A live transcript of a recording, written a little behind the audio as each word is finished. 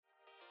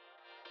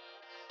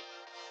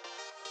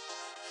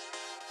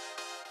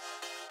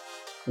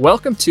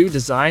Welcome to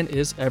Design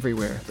is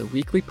Everywhere, the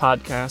weekly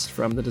podcast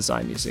from the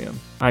Design Museum.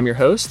 I'm your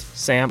host,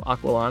 Sam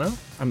Aquilano.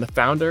 I'm the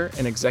founder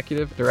and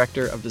executive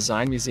director of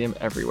Design Museum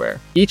Everywhere.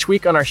 Each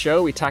week on our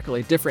show, we tackle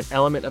a different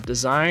element of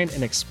design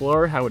and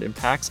explore how it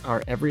impacts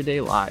our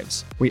everyday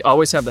lives. We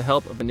always have the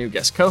help of a new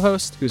guest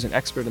co-host who's an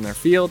expert in their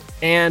field,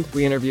 and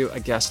we interview a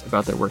guest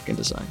about their work in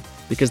design.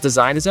 Because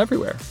design is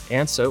everywhere,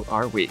 and so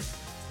are we.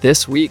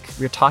 This week,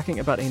 we're talking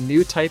about a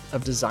new type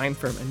of design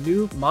firm, a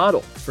new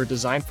model for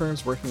design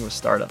firms working with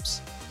startups.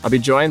 I'll be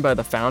joined by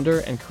the founder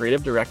and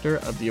creative director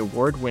of the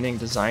award-winning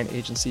design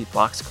agency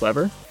Box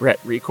Clever, Brett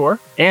Recor.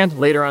 And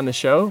later on the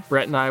show,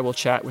 Brett and I will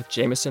chat with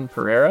Jameson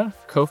Pereira,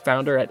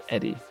 co-founder at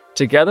Eddy.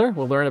 Together,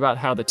 we'll learn about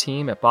how the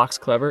team at Box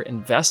Clever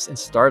invests in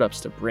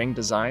startups to bring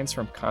designs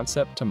from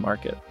concept to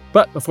market.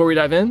 But before we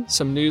dive in,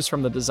 some news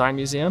from the Design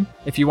Museum.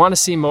 If you want to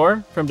see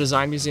more from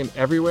Design Museum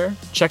Everywhere,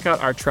 check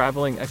out our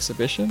traveling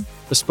exhibition,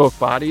 Bespoke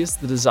Bodies,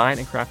 the Design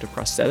and Craft of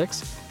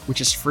Prosthetics, which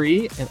is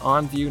free and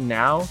on view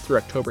now through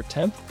October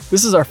 10th.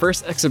 This is our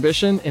first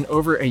exhibition in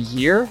over a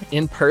year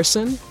in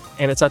person,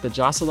 and it's at the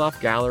Josseloff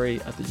Gallery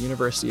at the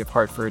University of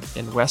Hartford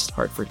in West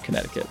Hartford,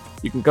 Connecticut.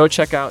 You can go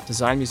check out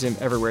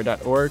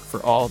designmuseumeverywhere.org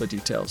for all the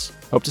details.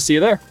 Hope to see you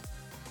there.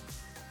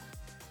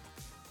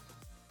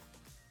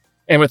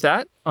 And with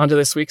that, on to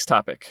this week's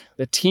topic.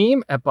 The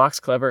team at Box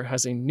Clever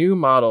has a new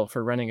model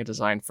for running a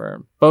design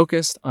firm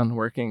focused on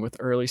working with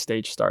early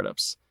stage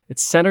startups.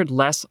 It's centered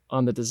less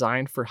on the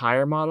design for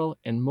hire model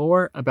and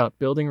more about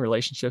building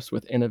relationships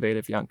with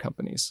innovative young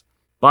companies.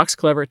 Box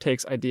Clever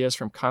takes ideas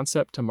from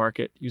concept to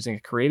market using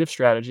a creative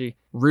strategy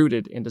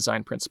rooted in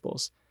design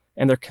principles,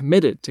 and they're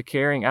committed to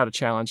carrying out a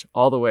challenge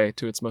all the way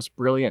to its most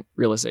brilliant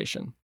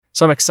realization.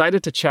 So I'm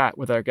excited to chat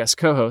with our guest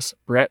co-host,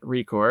 Brett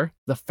Recor,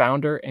 the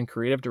founder and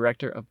creative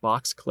director of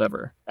Box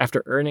Clever.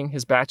 After earning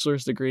his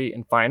bachelor's degree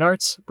in fine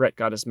arts, Brett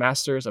got his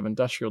master's of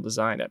industrial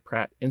design at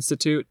Pratt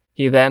Institute.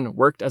 He then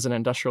worked as an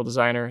industrial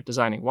designer,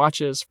 designing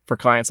watches for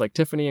clients like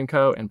Tiffany &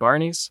 Co. and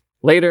Barney's.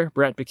 Later,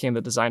 Brett became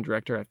the design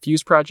director at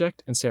Fuse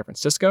Project in San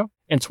Francisco.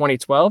 In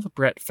 2012,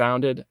 Brett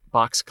founded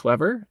Box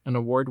Clever, an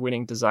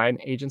award-winning design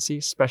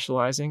agency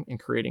specializing in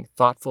creating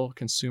thoughtful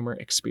consumer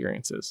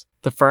experiences.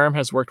 The firm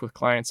has worked with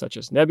clients such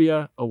as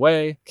Nebbia,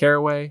 Away,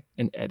 Caraway,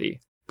 and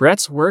Eddy.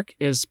 Brett's work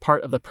is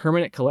part of the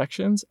permanent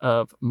collections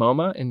of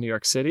MoMA in New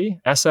York City,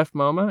 SF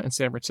MoMA in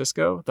San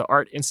Francisco, the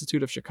Art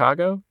Institute of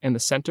Chicago, and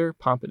the Center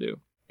Pompidou.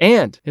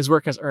 And his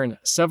work has earned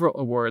several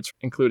awards,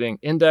 including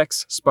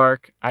Index,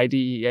 Spark,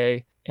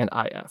 IDEA, and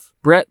IF.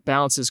 Brett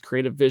balances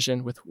creative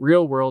vision with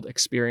real-world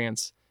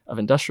experience of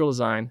industrial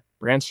design,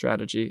 brand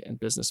strategy, and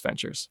business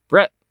ventures.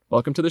 Brett,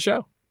 welcome to the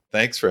show.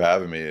 Thanks for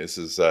having me. This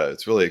is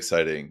it's really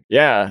exciting.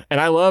 Yeah, and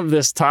I love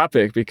this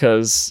topic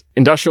because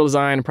industrial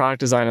design, product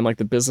design, and like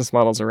the business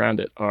models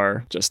around it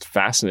are just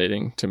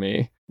fascinating to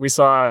me. We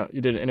saw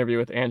you did an interview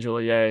with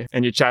Angela Ye,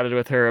 and you chatted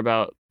with her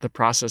about the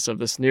process of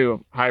this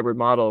new hybrid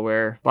model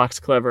where Box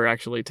Clever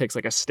actually takes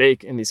like a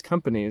stake in these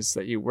companies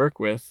that you work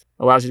with,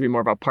 allows you to be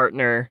more of a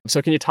partner.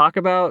 So can you talk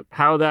about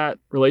how that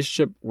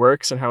relationship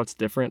works and how it's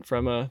different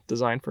from a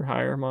design for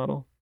hire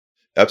model?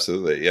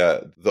 Absolutely. Yeah.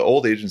 The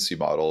old agency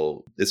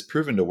model is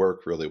proven to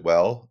work really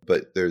well,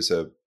 but there's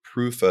a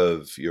proof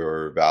of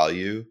your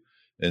value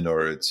in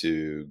order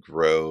to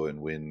grow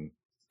and win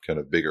kind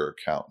of bigger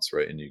accounts,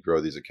 right? And you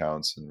grow these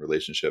accounts and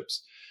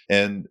relationships.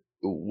 And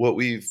what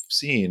we've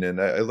seen,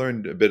 and I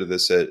learned a bit of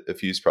this at a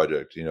Fuse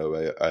Project,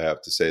 I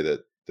have to say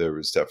that there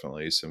was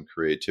definitely some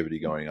creativity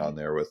going on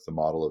there with the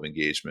model of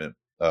engagement.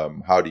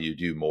 How do you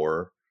do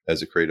more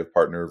as a creative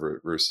partner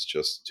versus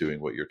just doing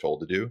what you're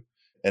told to do?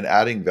 And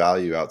adding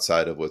value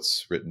outside of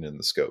what's written in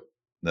the scope.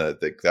 And I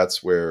think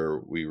that's where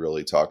we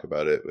really talk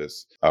about it with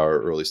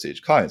our early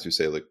stage clients. We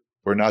say, look,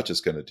 we're not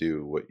just going to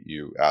do what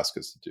you ask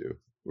us to do.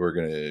 We're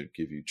going to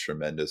give you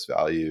tremendous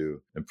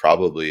value and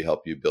probably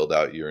help you build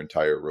out your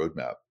entire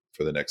roadmap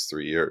for the next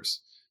 3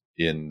 years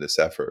in this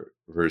effort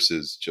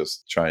versus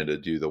just trying to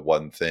do the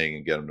one thing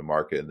and get them to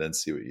market and then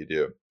see what you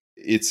do.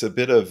 It's a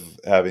bit of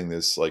having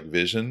this like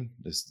vision,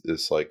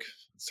 this like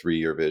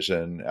 3-year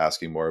vision,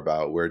 asking more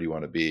about where do you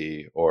want to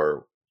be,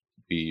 or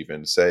we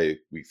even say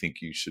we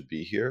think you should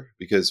be here,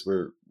 because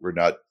we're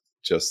not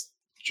just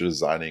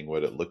designing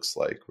what it looks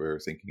like. We're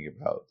thinking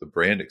about the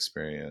brand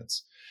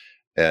experience,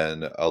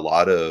 and a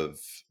lot of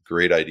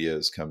great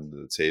ideas come to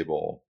the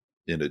table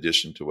in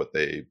addition to what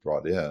they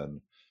brought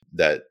in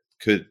that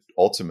could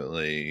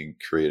ultimately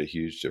create a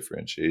huge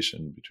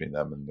differentiation between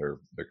them and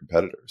their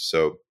competitors.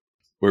 So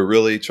we're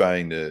really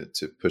trying to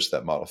push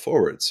that model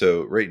forward.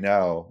 So right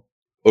now,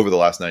 over the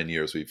last 9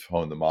 years, we've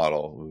honed the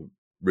model.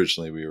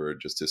 Originally, we were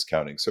just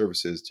discounting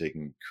services,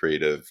 taking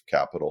creative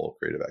capital,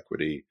 creative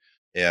equity,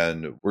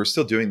 and we're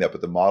still doing that,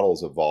 but the model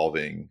is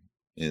evolving.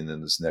 And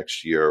in this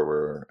next year,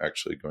 we're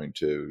actually going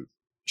to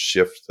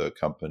shift the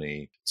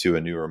company to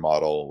a newer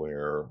model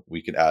where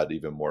we can add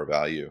even more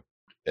value.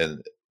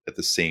 And at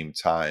the same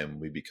time,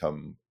 we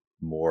become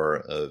more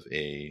of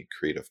a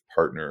creative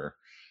partner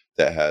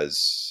that has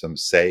some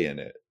say in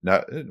it.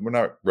 We're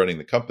not running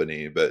the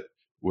company, but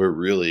we're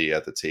really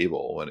at the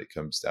table when it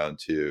comes down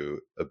to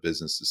a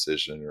business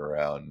decision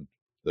around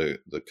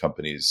the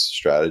company's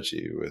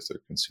strategy with their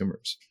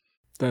consumers.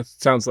 That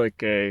sounds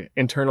like a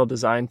internal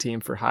design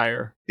team for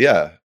hire.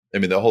 Yeah. I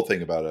mean, the whole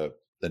thing about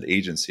an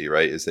agency,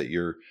 right, is that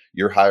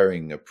you're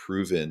hiring a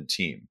proven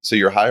team. So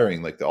you're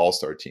hiring like the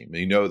all-star team, and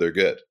you know they're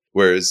good.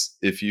 Whereas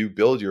if you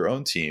build your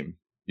own team,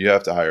 you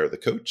have to hire the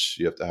coach,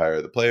 you have to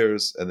hire the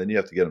players, and then you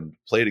have to get them to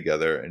play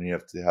together, and you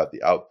have to have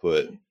the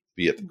output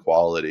be at the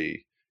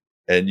quality.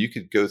 And you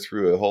could go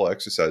through a whole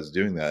exercise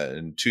doing that.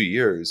 In 2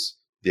 years,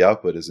 the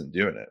output isn't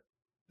doing it.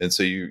 And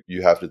so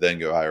you have to then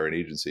go hire an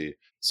agency.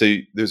 So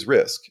there's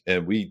risk,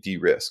 and we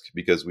de-risk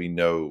because we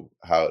know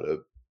how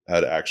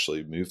to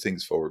actually move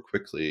things forward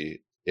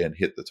quickly and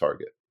hit the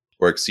target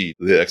or exceed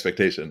the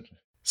expectation.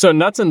 So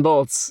nuts and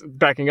bolts,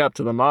 backing up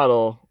to the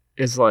model,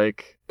 is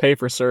like pay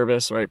for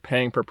service, right?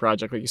 Paying per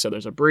project. Like you said,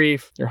 there's a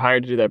brief, you're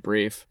hired to do that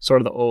brief,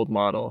 sort of the old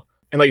model.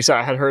 And like you said,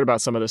 I had heard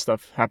about some of this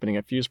stuff happening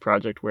at Fuse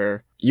Project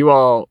where you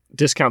all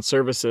discount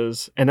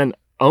services and then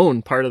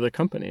own part of the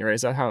company, right?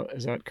 Is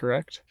that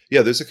correct?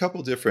 Yeah, there's a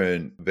couple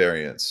different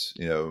variants,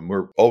 and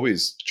we're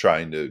always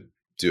trying to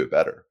do it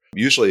better.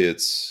 Usually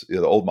it's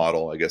the old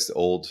model, I guess the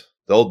old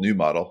new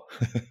model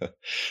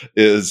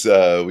is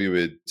we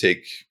would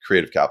take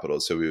creative capital.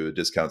 So we would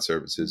discount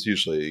services.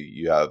 Usually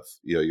you have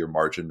your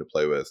margin to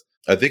play with.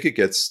 I think it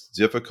gets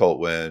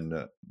difficult when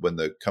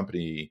the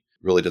company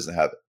really doesn't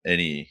have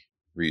any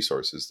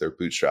resources. They're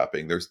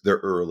bootstrapping. They're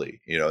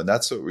early, and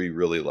that's what we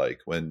really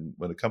like when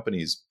a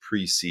company's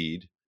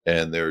pre-seed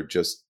and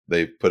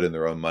they've put in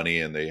their own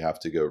money and they have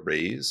to go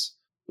raise.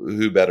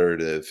 Who better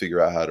to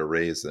figure out how to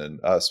raise than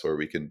us, where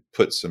we can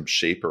put some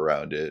shape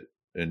around it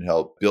and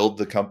help build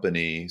the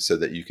company so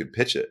that you can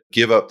pitch it,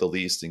 give up the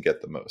least and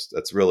get the most.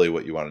 That's really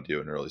what you want to do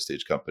in an early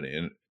stage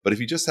company. But if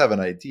you just have an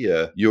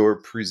idea, you're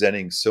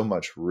presenting so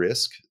much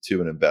risk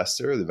to an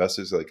investor. The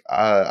investor's like,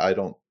 I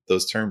don't,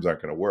 those terms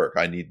aren't going to work.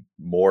 I need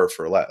more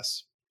for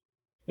less.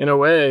 In a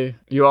way,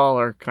 you all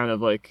are kind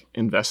of like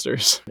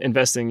investors,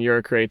 investing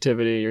your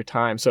creativity, your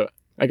time. So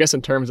I guess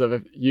in terms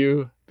of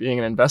you being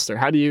an investor,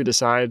 how do you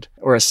decide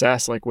or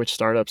assess like which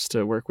startups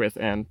to work with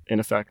and in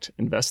effect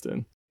invest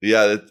in?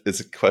 Yeah, it's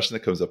a question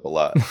that comes up a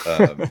lot,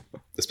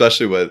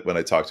 especially when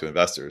I talk to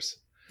investors.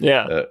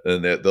 Yeah.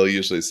 And they'll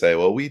usually say,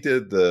 well, we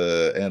did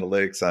the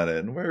analytics on it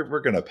and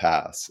we're going to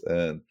pass.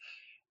 And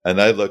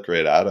I look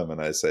right at them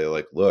and I say,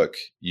 like, look,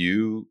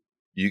 you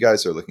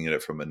guys are looking at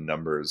it from a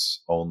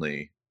numbers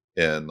only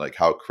and like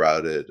how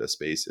crowded a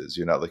space is.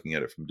 You're not looking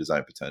at it from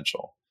design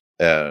potential.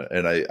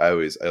 And I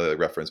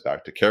reference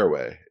back to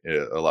Caraway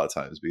a lot of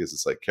times because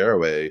it's like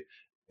Caraway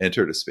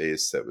entered a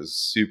space that was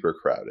super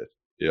crowded.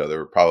 There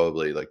were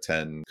probably like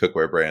 10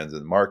 cookware brands in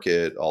the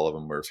market. All of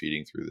them were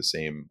feeding through the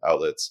same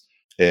outlets.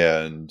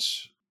 And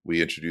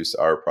we introduced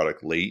our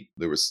product late.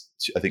 There was,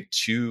 I think,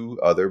 2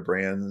 other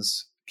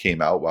brands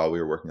came out while we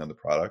were working on the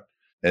product.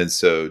 And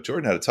so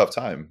Jordan had a tough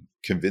time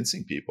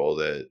convincing people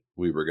that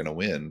we were going to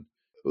win.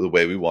 The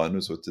way we won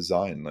was with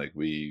design. Like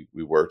we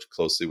worked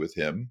closely with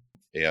him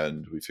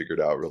and we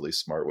figured out really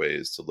smart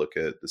ways to look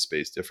at the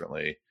space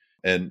differently.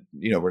 And,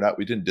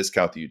 we didn't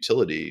discount the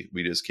utility.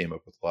 We just came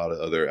up with a lot of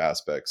other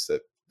aspects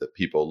that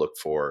people look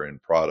for in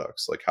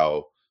products, like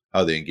how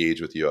they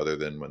engage with you other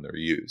than when they're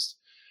used.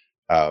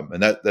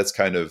 And that's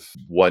kind of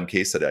one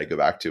case study I go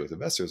back to with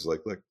investors.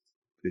 Like, look,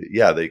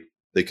 yeah,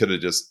 they could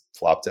have just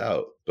flopped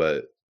out,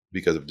 but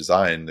because of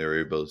design, they were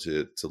able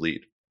to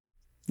lead.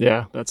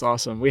 Yeah, that's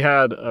awesome. We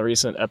had a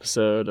recent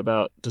episode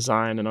about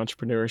design and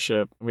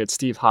entrepreneurship. We had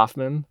Steve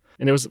Hoffman,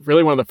 and it was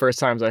really one of the first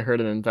times I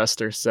heard an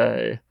investor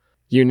say,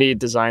 you need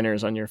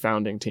designers on your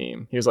founding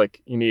team. He was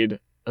like, you need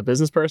a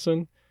business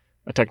person,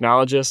 a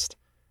technologist,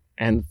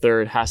 and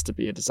third has to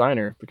be a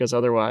designer, because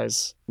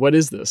otherwise, what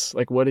is this?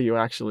 Like, what are you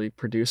actually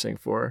producing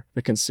for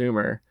the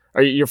consumer?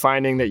 You're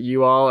finding that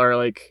you all are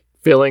like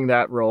filling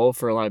that role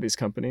for a lot of these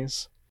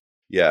companies?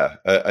 Yeah,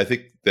 I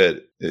think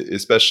that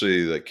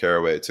especially like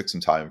Caraway, it took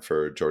some time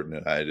for Jordan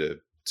and I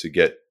to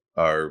get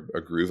our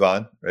groove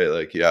on, right?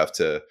 Like you have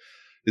to,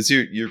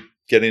 you're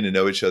getting to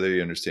know each other,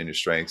 you understand your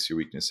strengths, your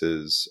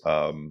weaknesses.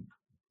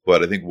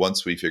 But I think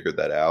once we figured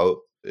that out,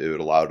 it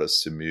allowed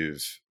us to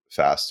move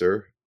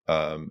faster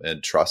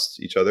and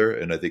trust each other.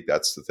 And I think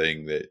that's the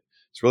thing that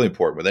is really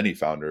important with any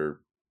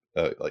founder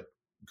like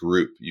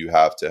group. You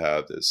have to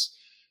have this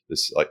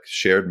like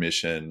shared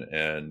mission,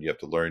 and you have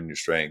to learn your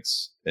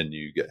strengths, and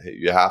you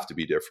have to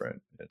be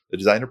different. The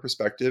designer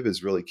perspective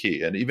is really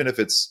key. And even if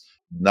it's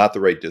not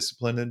the right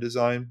discipline in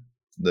design,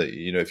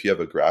 if you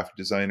have a graphic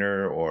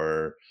designer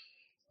or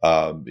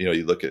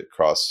you look at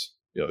across,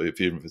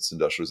 even if it's an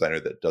industrial designer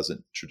that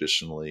doesn't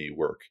traditionally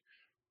work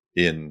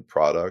in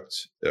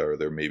product, or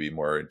they're maybe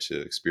more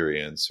into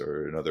experience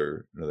or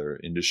another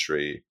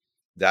industry,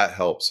 that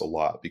helps a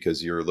lot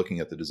because you're looking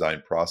at the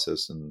design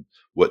process and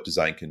what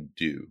design can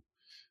do.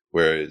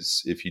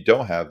 Whereas if you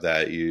don't have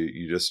that,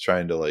 you're just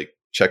trying to like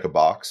check a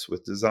box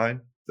with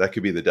design. That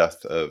could be the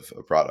death of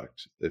a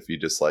product. If you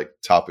just like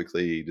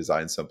topically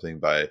design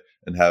something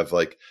and have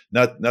like,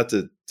 not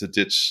to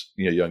ditch,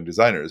 young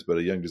designers, but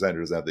a young designer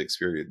doesn't have the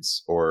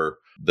experience or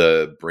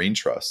the brain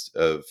trust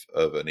of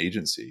an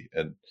agency.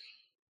 And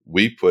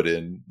we put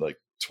in like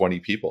 20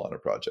 people on a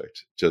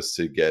project just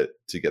to get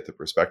the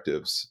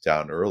perspectives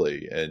down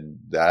early. And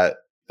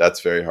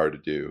that's very hard to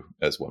do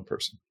as one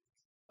person.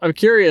 I'm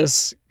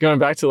curious, going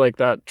back to like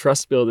that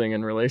trust building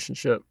and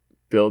relationship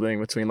building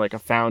between like a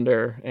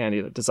founder and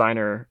either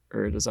designer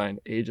or a design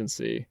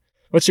agency.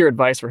 What's your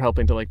advice for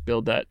helping to like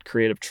build that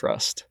creative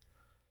trust?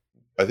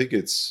 I think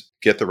it's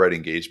get the right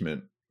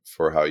engagement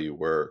for how you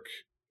work.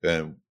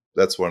 And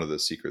that's one of the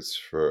secrets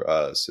for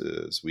us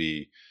is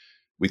we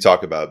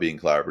talk about being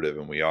collaborative,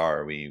 and we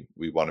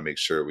want to make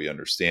sure we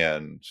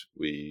understand,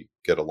 we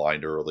get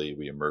aligned early,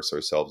 we immerse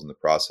ourselves in the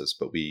process,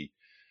 but we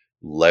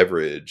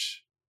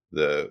leverage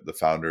the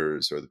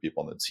founders or the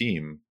people on the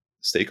team,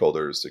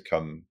 stakeholders, to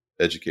come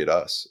educate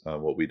us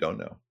on what we don't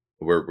know.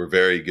 We're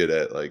very good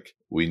at, like,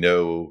 we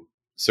know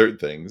certain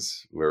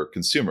things. We're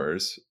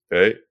consumers,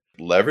 right?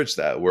 Leverage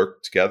that,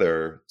 work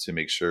together to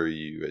make sure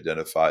you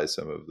identify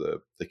some of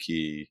the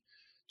key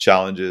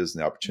challenges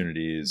and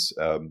opportunities.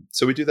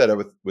 So we do that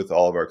with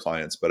all of our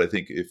clients. But I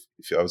think if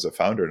I was a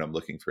founder and I'm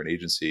looking for an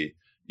agency,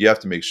 you have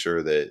to make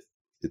sure that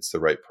it's the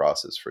right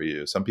process for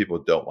you. Some people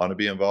don't want to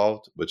be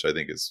involved, which I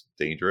think is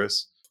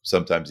dangerous.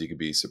 Sometimes you can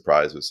be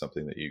surprised with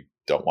something that you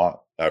don't want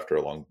after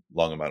a long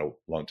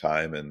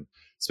time and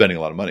spending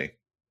a lot of money.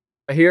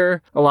 I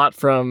hear a lot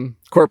from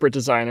corporate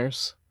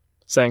designers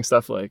saying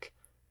stuff like,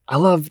 I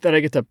love that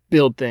I get to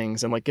build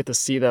things and like get to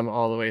see them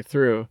all the way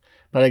through,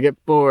 but I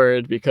get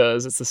bored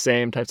because it's the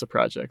same types of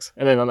projects.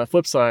 And then on the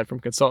flip side, from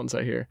consultants,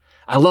 I hear,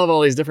 I love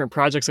all these different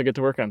projects I get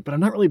to work on, but I'm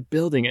not really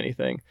building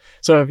anything.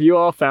 So have you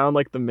all found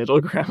like the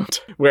middle ground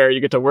where you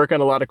get to work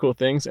on a lot of cool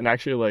things and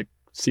actually like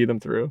see them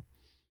through?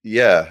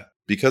 Yeah,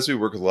 because we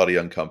work with a lot of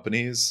young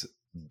companies,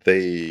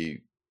 they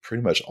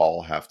pretty much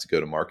all have to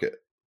go to market.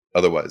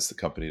 Otherwise, the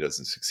company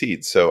doesn't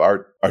succeed. So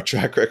our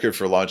track record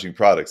for launching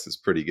products is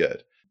pretty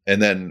good.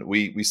 And then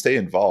we stay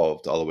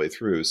involved all the way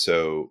through.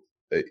 So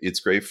it's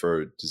great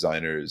for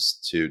designers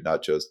to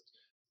not just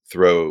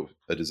throw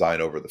a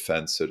design over the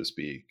fence, so to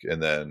speak,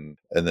 and then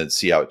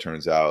see how it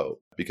turns out,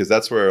 because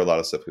that's where a lot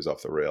of stuff goes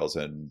off the rails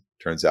and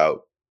turns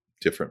out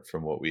different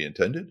from what we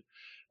intended.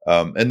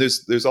 And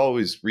there's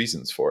always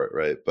reasons for it,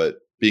 right? But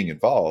being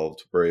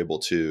involved, we're able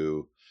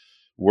to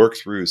work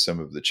through some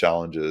of the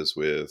challenges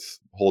with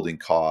holding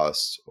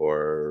costs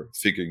or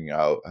figuring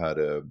out how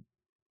to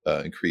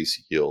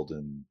increase yield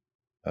and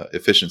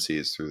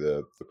efficiencies through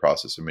the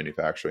process of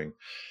manufacturing.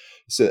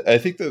 So I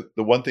think the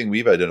one thing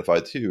we've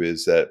identified too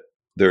is that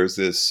there's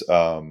this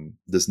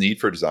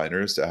need for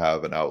designers to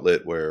have an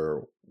outlet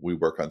where we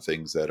work on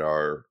things that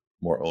are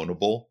more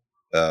ownable.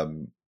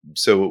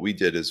 So what we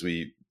did is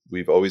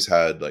we've always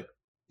had like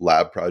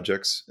lab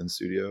projects in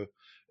studio,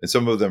 and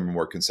some of them are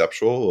more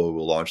conceptual.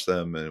 We'll launch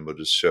them and we'll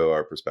just show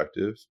our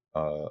perspective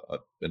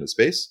in a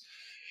space.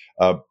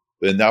 And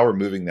now we're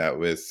moving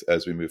that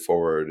as we move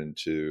forward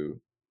into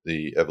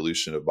the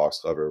evolution of Box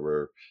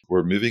Clever,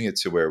 we're moving it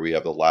to where we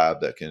have the lab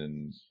that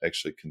can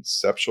actually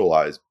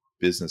conceptualize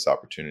business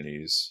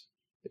opportunities,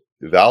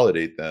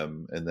 validate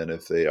them, and then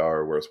if they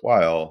are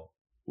worthwhile,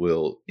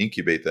 we'll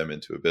incubate them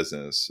into a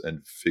business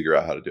and figure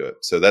out how to do it.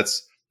 So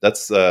that's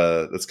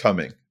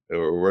coming.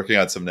 We're working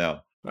on some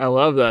now. I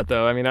love that,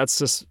 though. I mean, that's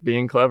just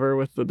being clever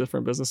with the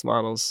different business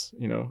models,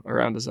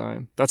 around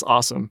design. That's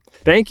awesome.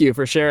 Thank you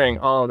for sharing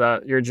all of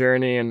that, your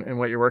journey and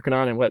what you're working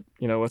on and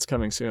what's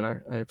coming soon.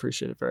 I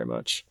appreciate it very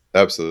much.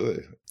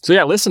 Absolutely. So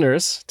yeah,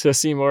 listeners, to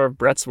see more of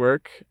Brett's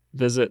work,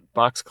 visit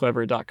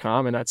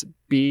boxclever.com, and that's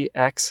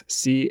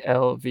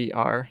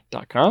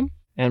BXCLVR.com.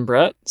 And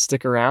Brett,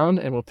 stick around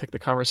and we'll pick the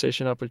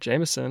conversation up with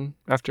Jameson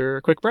after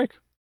a quick break.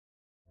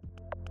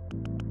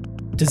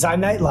 Design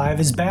Night Live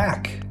is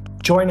back.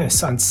 Join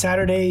us on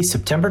Saturday,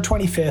 September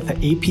 25th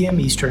at 8 p.m.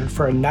 Eastern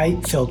for a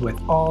night filled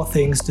with all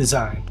things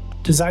design.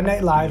 Design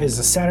Night Live is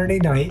a Saturday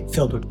night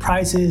filled with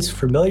prizes,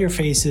 familiar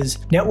faces,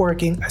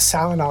 networking, a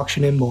silent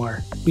auction, and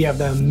more. We have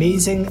the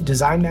amazing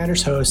Design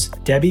Matters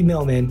host, Debbie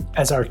Millman,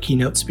 as our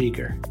keynote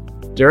speaker.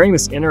 During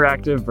this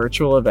interactive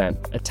virtual event,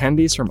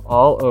 attendees from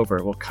all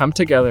over will come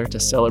together to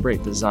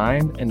celebrate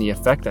design and the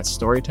effect that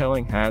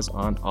storytelling has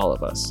on all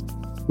of us.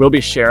 We'll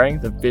be sharing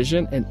the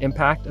vision and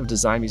impact of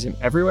Design Museum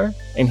Everywhere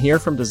and hear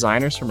from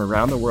designers from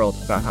around the world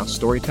about how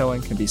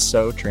storytelling can be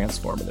so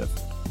transformative.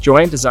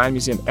 Join Design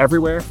Museum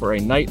Everywhere for a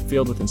night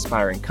filled with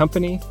inspiring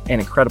company and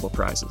incredible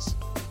prizes.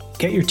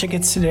 Get your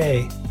tickets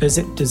today.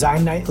 Visit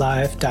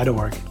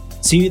designnightlive.org.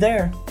 See you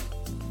there.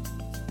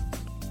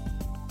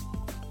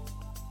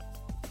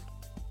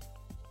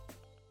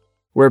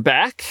 We're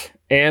back,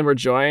 and we're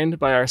joined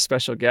by our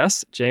special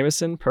guest,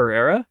 Jameson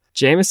Pereira.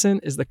 Jameson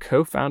is the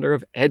co-founder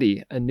of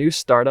Eddy, a new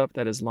startup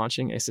that is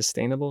launching a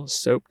sustainable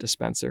soap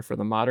dispenser for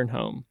the modern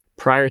home.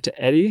 Prior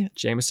to Eddy,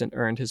 Jameson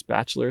earned his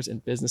bachelor's in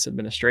business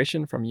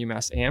administration from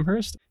UMass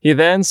Amherst. He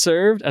then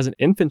served as an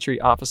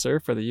infantry officer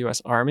for the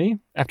U.S. Army.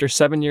 After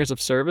 7 years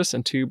of service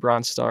and 2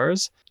 Bronze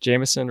Stars,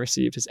 Jameson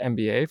received his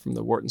MBA from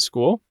the Wharton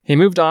School. He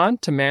moved on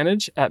to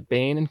manage at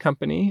Bain &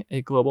 Company,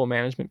 a global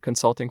management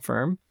consulting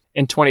firm.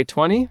 In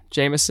 2020,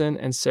 Jameson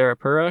and Sarah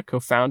Pura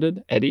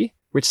co-founded Eddy.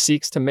 which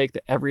seeks to make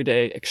the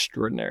everyday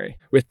extraordinary,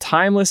 with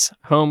timeless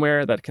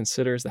homeware that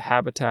considers the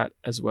habitat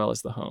as well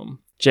as the home.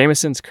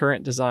 Jamieson's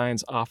current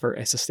designs offer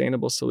a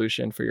sustainable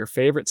solution for your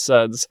favorite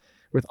suds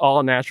with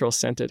all natural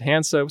scented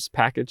hand soaps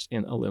packaged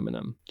in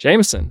aluminum.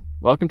 Jamieson,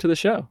 welcome to the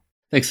show.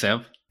 Thanks,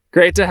 Sam.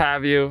 Great to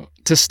have you.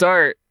 To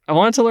start, I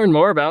wanted to learn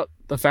more about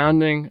the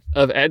founding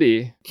of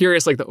Eddy.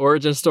 Curious, like the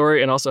origin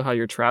story and also how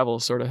your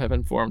travels sort of have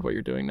informed what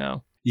you're doing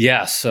now.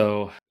 Yeah,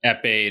 so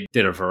at Bain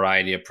did a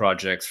variety of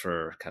projects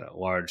for kind of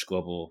large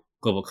global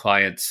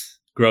clients,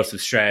 growth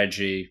of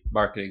strategy,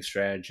 marketing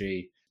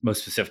strategy,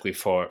 most specifically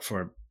for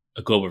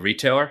a global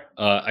retailer.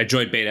 I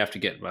joined Bain after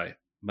getting my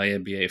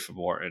MBA from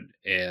Wharton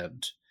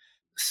and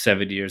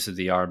 7 years in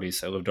the Army.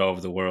 So I lived all over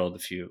the world, a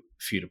few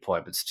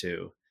deployments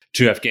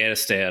to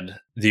Afghanistan.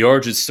 The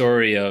origin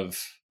story of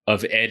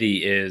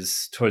Eddy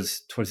is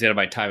towards the end of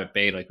my time at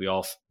Bain, like we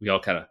all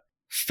kind of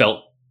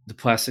felt the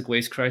plastic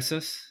waste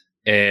crisis.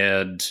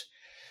 And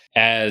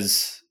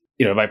as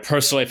you know, my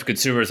personal life of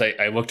consumers,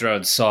 I looked around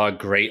and saw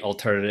great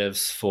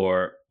alternatives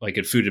for like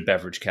in food and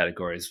beverage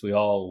categories. We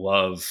all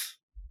love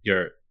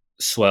your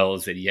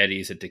Swells and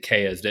Yetis and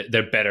Dikeas.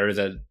 They're better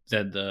than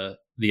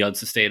the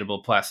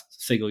unsustainable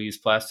single-use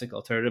plastic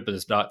alternative, but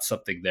there's not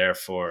something there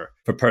for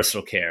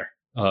personal care,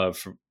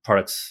 for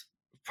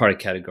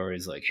product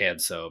categories like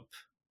hand soap,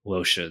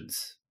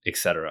 lotions,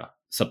 etc.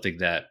 Something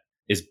that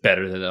is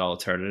better than an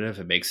alternative.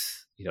 It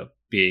makes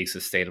being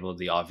sustainable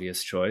the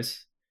obvious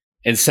choice,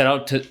 and set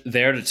out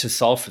to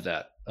solve for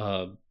that,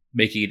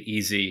 making it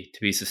easy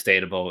to be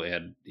sustainable,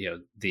 and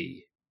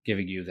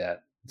giving you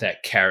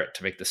that carrot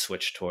to make the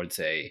switch towards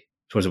a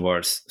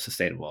more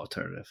sustainable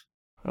alternative.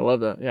 I love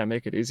that. Yeah,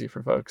 make it easy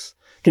for folks.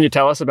 Can you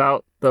tell us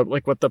about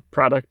what the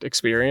product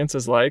experience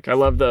is like? I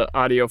love the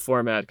audio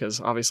format because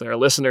obviously our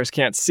listeners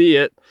can't see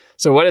it.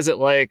 So what is it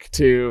like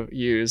to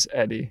use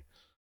Eddy?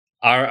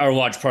 Our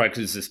launch product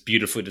is this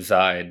beautifully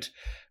designed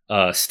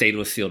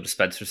stainless steel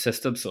dispenser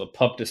system. So a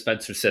pump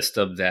dispenser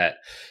system that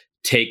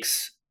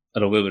takes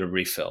an aluminum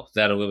refill.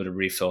 That aluminum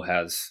refill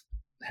has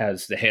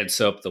the hand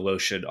soap, the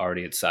lotion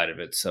already inside of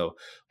it. So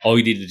all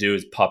you need to do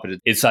is pop it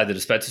inside the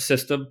dispenser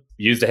system,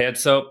 use the hand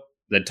soap,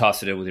 then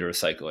toss it in with your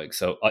recycling.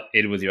 So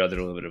in with your other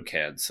aluminum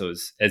cans. So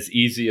it's as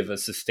easy of a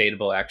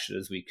sustainable action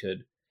as we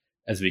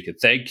could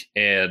think,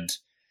 and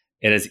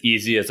as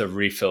easy as a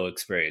refill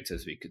experience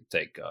as we could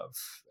think of.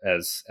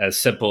 As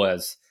simple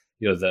as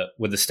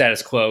when the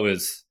status quo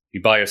is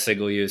you buy your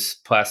single-use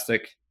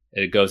plastic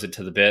and it goes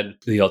into the bin,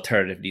 the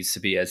alternative needs to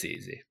be as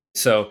easy.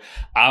 So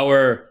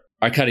our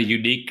kind of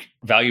unique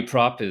value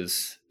prop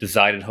is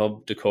design and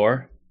home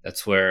decor.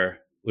 That's where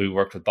we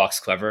worked with Box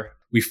Clever.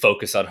 We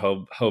focus on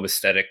home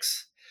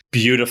aesthetics,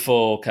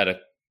 beautiful, kind of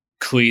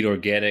clean,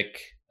 organic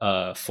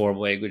form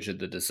language in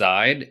the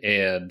design.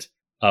 And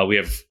we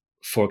have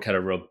 4 kind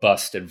of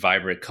robust and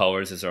vibrant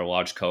colors as our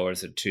launch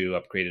colors and 2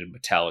 upgraded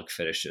metallic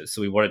finishes.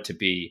 So we want it to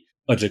be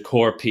a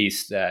decor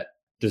piece that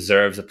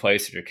deserves a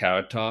place in your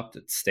countertop,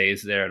 that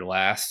stays there and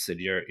lasts, and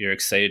you're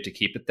excited to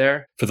keep it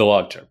there for the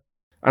long term.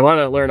 I want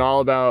to learn all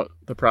about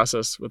the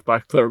process with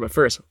Box Clever, but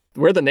first,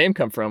 where'd the name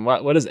come from?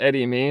 What does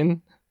Eddy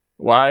mean?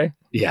 Why?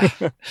 Yeah.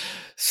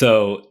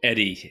 So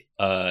Eddy,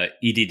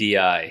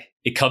 EDDI,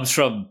 it comes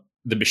from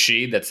the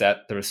machine that's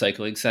at the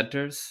recycling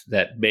centers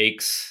that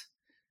makes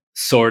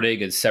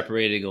sorting and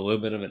separating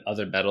aluminum and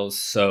other metals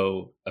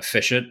so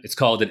efficient. It's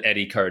called an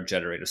eddy current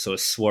generator. So a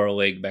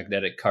swirling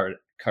magnetic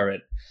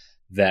current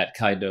that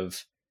kind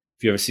of,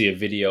 if you ever see a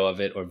video of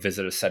it or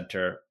visit a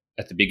center,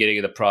 at the beginning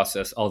of the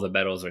process, all the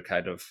metals are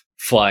kind of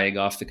flying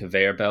off the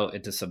conveyor belt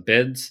into some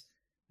bins,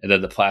 and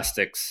then the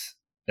plastics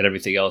and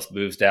everything else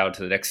moves down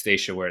to the next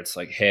station where it's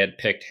like hand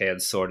picked,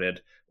 hand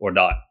sorted, or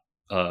not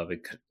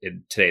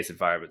in today's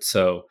environment.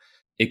 So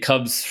it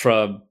comes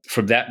from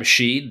that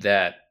machine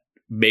that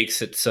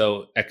makes it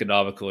so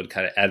economical and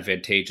kind of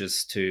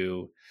advantageous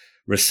to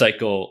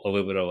recycle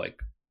aluminum like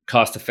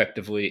cost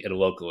effectively and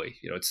locally.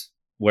 It's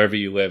wherever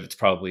you live, it's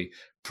probably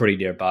pretty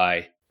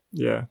nearby.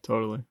 Yeah,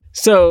 totally.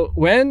 So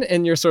when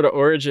in your sort of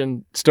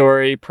origin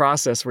story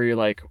process where you're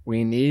like,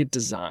 we need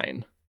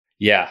design?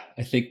 Yeah,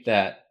 I think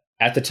that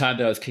at the time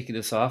that I was kicking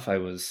this off, I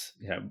was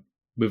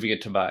moving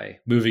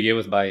in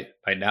with my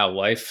now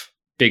wife,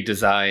 big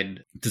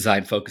design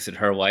focus in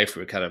her life.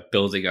 We were kind of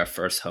building our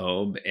first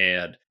home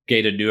and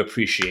gained a new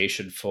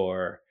appreciation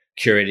for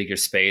curating your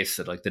space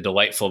and like the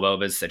delightful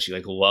moments that you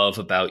like love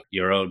about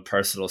your own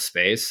personal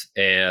space.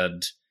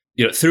 And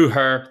through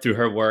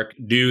her work,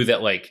 knew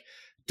that like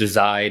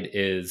design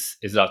is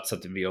not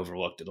something to be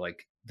overlooked, and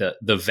like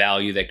the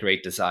value that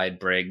great design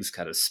brings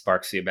kind of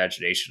sparks the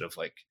imagination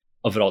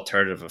of an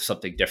alternative, of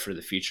something different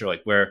in the future.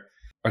 Like where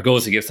our goal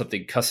is to give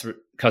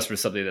customers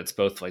something that's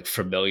both like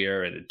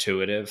familiar and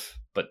intuitive,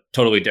 but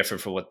totally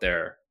different from what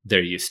they're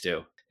used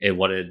to, and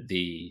wanted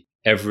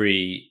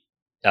every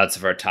ounce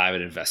of our time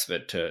and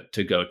investment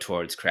to go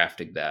towards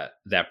crafting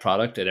that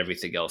product, and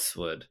everything else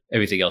would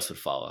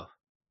follow.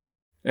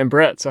 And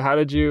Brett, so how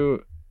did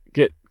you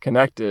get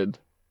connected?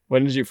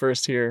 When did you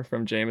first hear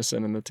from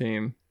Jamieson and the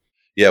team?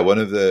 Yeah, one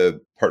of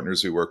the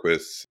partners we work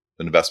with,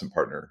 an investment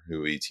partner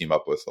who we team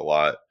up with a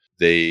lot,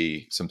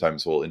 they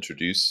sometimes will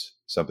introduce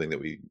something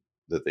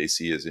that they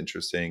see as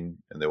interesting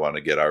and they want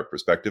to get our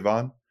perspective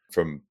on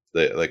from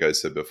the, like I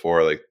said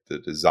before, like the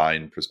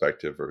design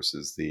perspective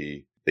versus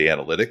the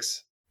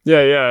analytics.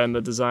 Yeah, and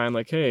the design,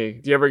 like, hey,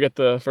 do you ever get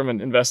from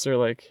an investor,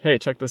 like, hey,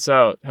 check this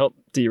out, help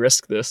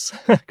de-risk this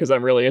because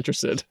I'm really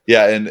interested.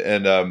 Yeah,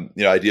 and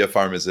Idea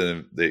Farm is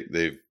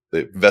they've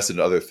invested in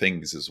other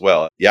things as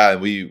well. Yeah,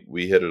 and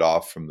we hit it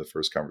off from the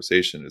first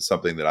conversation. It's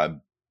something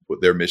that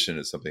their mission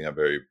is something I'm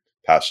very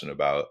passionate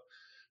about.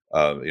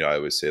 I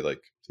always say,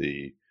 like,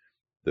 the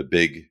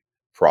big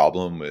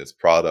problem with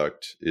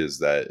product is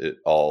that it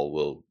all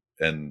will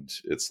end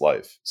its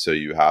life. So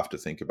you have to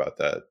think about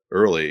that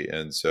early.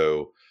 And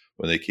so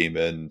when they came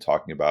in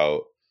talking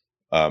about,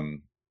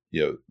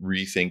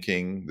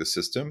 rethinking the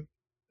system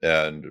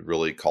and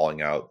really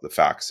calling out the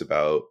facts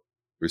about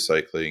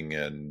recycling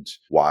and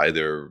why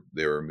they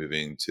were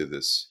moving to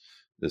this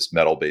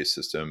metal-based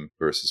system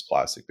versus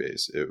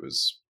plastic-based, it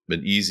was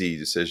an easy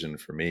decision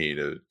for me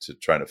to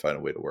try to find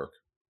a way to work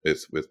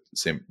with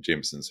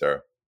Jameson and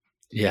Sarah.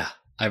 Yeah,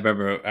 I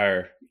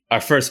remember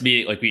our first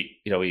meeting. Like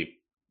we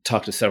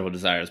talked to several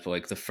designers, but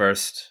like the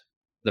first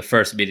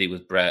meeting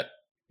with Brett,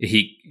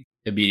 he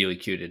immediately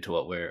cued into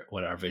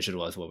what our vision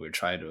was, what we were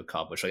trying to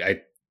accomplish. Like,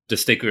 I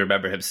distinctly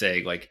remember him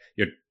saying, like,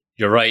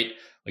 you're right.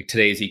 Like,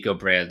 today's eco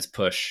brands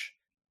push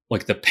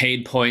like the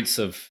pain points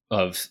of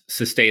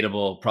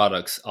sustainable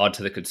products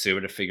onto the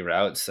consumer to figure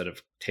out instead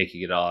of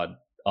taking it on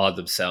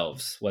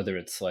themselves. Whether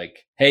it's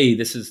like, hey,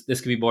 this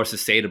can be more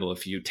sustainable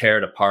if you tear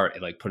it apart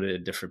and like put it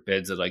in different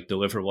bins and like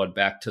deliver one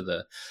back to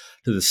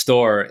the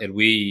store. And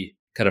we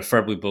kind of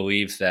firmly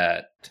believe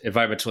that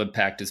environmental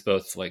impact is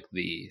both like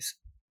the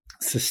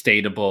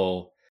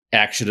sustainable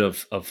action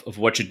of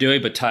what you're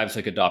doing, but times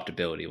like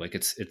adoptability. Like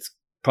it's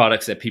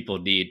products that people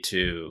need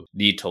to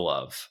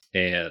love.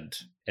 And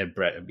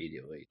Brett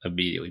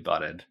immediately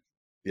bought in.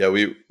 Yeah,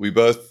 we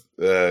both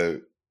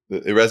it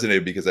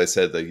resonated because I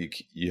said that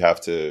you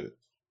have to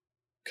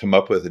come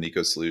up with an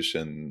eco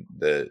solution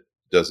that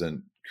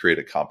doesn't create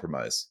a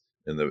compromise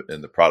in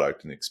the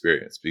product and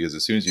experience. Because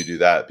as soon as you do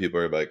that, people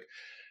are like,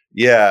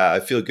 yeah,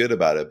 I feel good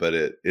about it, but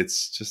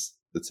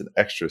it's an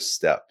extra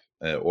step,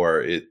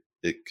 or it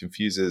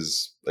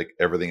confuses like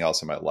everything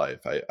else in my life.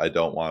 I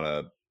don't want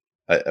to.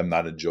 I'm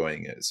not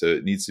enjoying it. So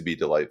it needs to be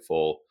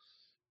delightful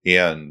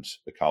and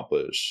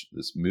accomplish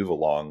this move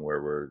along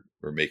where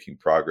we're making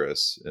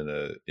progress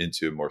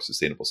into a more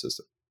sustainable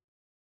system.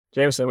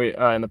 Jameson, we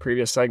in the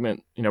previous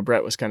segment,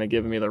 Brett was kind of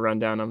giving me the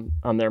rundown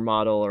on their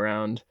model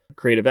around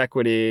creative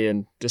equity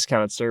and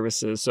discounted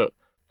services. So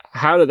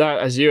how did that,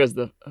 as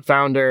the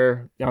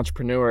founder, the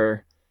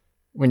entrepreneur,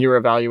 when you were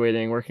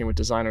evaluating working with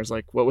designers,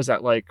 like what was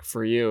that like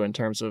for you in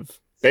terms of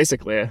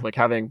basically like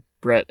having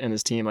Brett and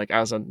his team like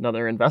as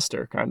another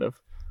investor kind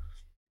of?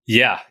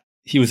 Yeah,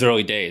 he was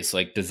early days.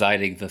 Like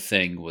designing the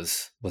thing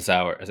was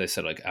our, as I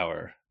said, like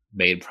our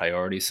main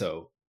priority.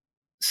 So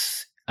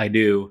I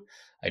knew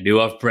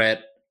of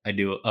Brett. I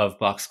knew of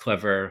Box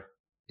Clever,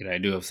 I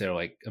knew of their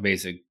like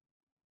amazing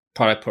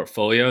product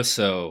portfolio.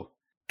 So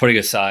putting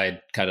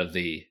aside kind of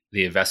the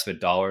investment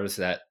dollars,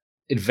 that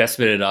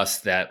investment in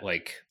us, that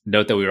like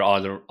note that we were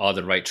on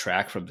the right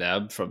track from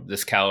them, from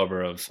this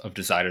caliber of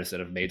designers that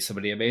have made so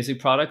many amazing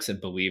products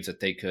and believe that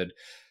they could,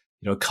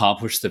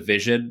 accomplish the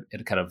vision,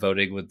 and kind of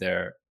voting with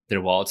their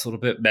wallets a little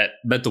bit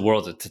meant the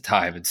world at the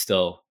time, and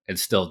still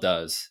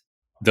does.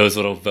 Those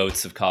little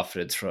votes of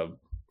confidence from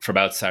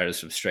outsiders,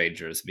 from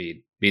strangers,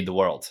 mean the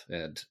world.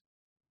 And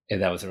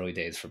that was early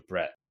days for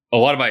Brett. A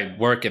lot of my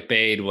work at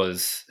Bain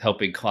was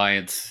helping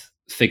clients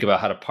think about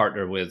how to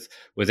partner with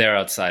their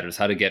outsiders,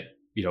 how to get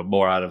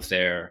more out of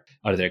their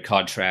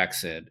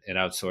contracts and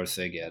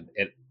outsourcing.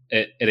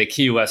 And a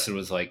key lesson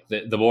was like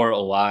the more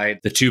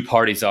aligned the two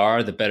parties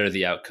are, the better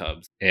the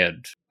outcomes.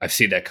 And I've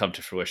seen that come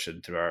to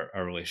fruition through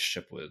our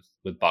relationship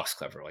with Box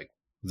Clever. Like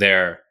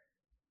they're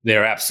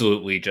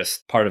absolutely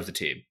just part of the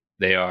team.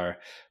 They are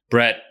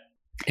Brett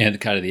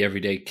and kind of the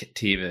everyday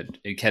team,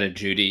 and Ken and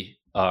Judy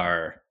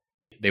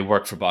they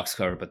work for Box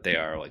Clever, but they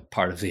are like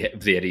part of the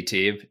NE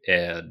team,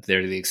 and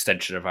they're the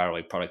extension of our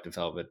like product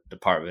development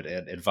department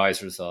and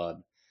advisors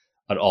on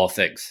all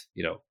things.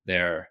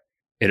 They're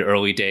in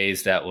early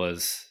days that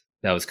was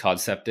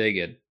concepting,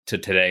 and to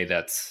today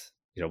that's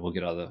we'll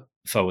get on the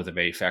phone with the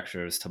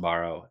manufacturers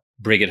tomorrow,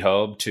 bring it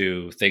home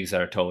to things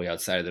that are totally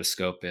outside of their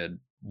scope in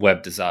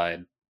web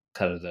design,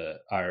 kind of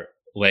our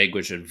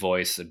language and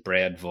voice and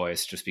brand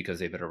voice, just because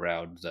they've been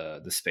around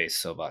the space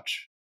so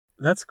much.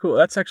 That's cool.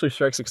 That's actually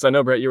strikes because I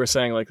know, Brett, you were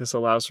saying like this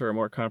allows for a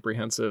more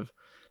comprehensive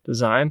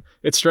design.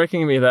 It's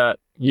striking me that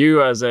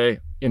you, as a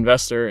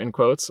investor in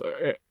quotes,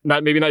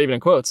 maybe not even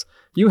in quotes,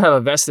 you have a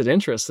vested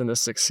interest in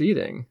this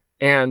succeeding.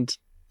 And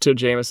to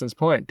Jameson's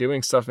point,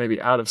 doing stuff maybe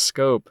out of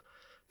scope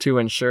to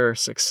ensure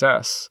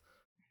success.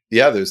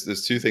 Yeah,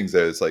 there's two things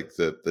there. It's like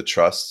the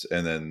trust,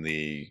 and then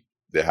the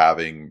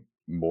having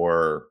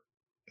more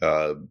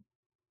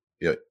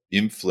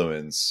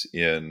influence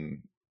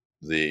in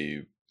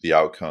the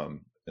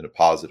outcome in a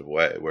positive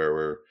way,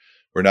 where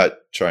we're not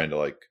trying to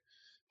like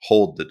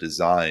hold the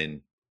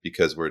design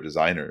because we're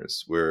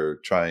designers. We're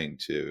trying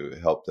to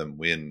help them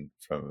win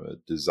from a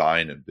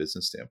design and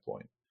business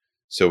standpoint.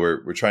 So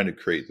we're trying to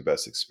create the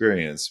best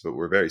experience, but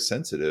we're very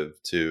sensitive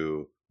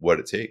to what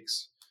it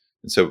takes.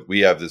 And so we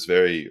have this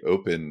very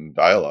open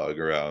dialogue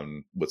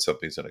around what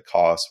something's going to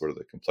cost, what are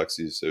the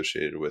complexities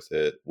associated with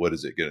it, what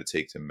is it going to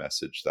take to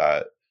message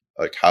that?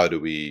 Like, how do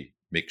we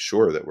make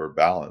sure that we're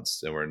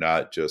balanced and we're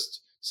not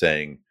just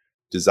saying,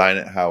 design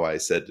it how I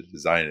said to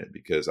design it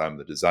because I'm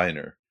the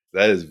designer.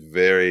 That is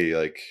very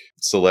like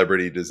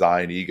celebrity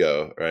design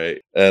ego,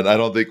 right? And I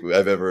don't think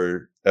I've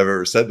ever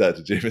said that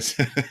to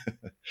Jameson.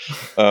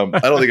 I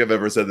don't think I've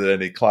ever said that to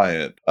any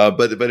client.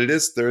 But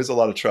there is a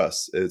lot of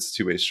trust. It's a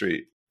two-way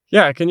street.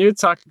 Yeah, can you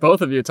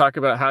both of you talk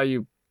about how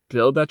you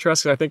build that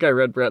trust? 'Cause I think I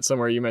read, Brett,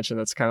 somewhere you mentioned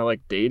that's kind of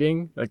like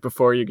dating, like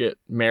before you get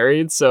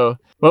married. So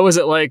what was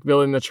it like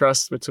building the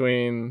trust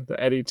between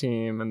the Eddie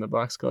team and the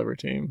Box Clever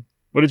team?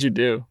 What did you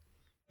do?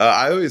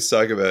 I always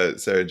talk about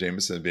Sarah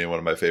Jameson being one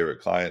of my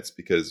favorite clients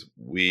because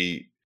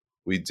we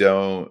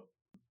don't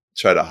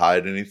try to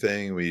hide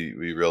anything. We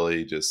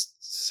really just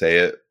say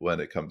it when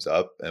it comes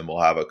up, and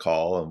we'll have a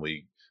call, and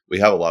we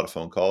have a lot of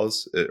phone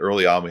calls.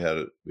 Early on, we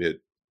had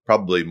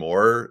probably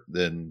more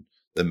than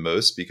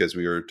most because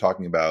we were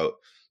talking about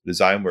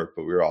design work,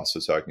 but we were also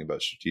talking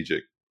about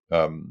strategic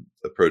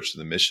approach to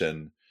the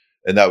mission.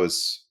 And that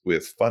was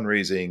with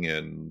fundraising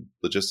and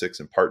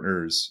logistics and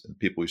partners and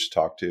people we should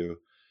talk to.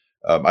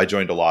 I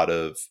joined a lot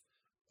of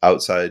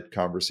outside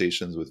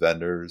conversations with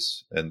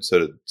vendors, and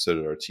so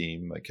did our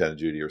team. Like Ken and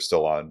Judy are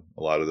still on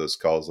a lot of those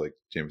calls, like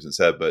Jameson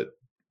said. But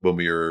when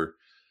we were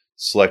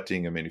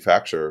selecting a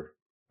manufacturer,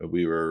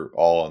 we were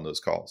all on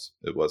those calls.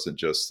 It wasn't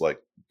just like,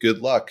 good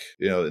luck,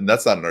 and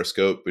that's not in our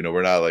scope.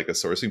 We're not like a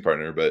sourcing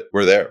partner, but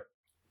we're there.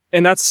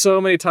 And that's so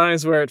many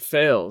times where it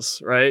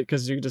fails, right?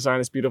 Because you design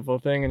this beautiful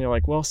thing and you're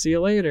like, well, see you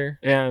later.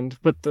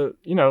 But the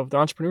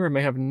entrepreneur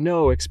may have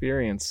no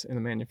experience in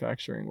the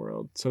manufacturing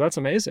world. So that's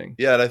amazing.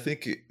 Yeah. And I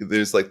think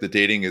there's like the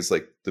dating is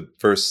like the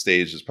first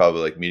stage is probably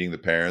like meeting the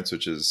parents,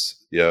 which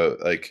is,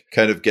 like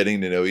kind of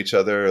getting to know each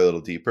other a little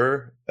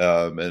deeper.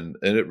 And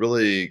it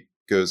really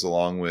goes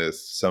along with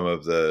some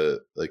of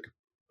the like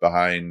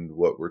behind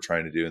what we're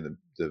trying to do in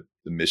the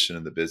mission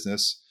and the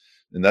business.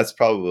 And that's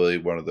probably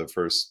one of the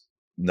first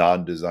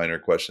non-designer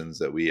questions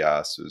that we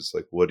asked is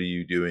like, what are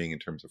you doing in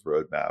terms of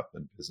roadmap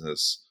and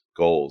business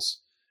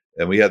goals?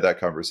 And we had that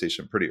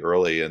conversation pretty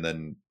early. And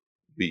then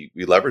we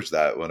leveraged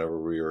that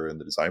whenever we were in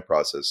the design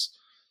process.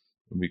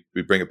 We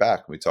bring it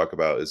back and we talk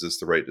about, is this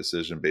the right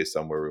decision based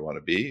on where we want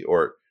to be,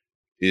 or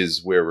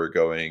is where we're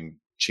going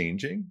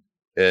changing?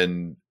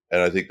 And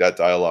I think that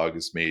dialogue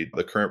has made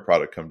the current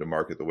product come to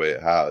market the way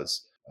it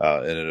has,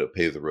 and it'll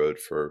pave the road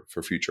for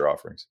future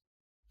offerings.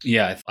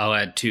 Yeah, I'll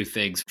add two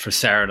things for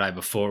Sarah and I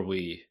before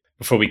we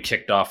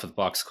kicked off with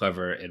Box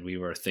Clever, and we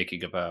were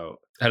thinking about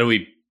how do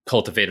we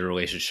cultivate a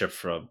relationship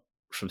from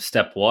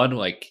step one.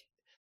 Like,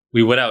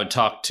 we went out and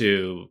talked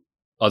to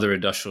other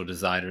industrial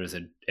designers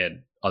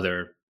and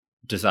other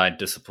design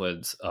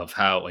disciplines of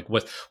how, like,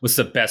 what's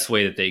the best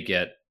way that they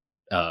get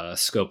a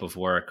scope of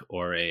work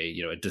or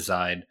a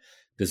design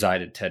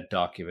intent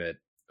document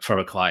from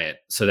a client,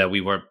 so that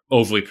we weren't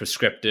overly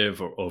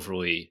prescriptive or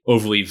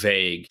overly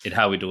vague in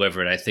how we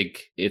deliver it. I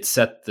think it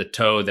set the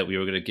tone that we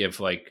were going to give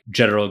like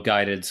general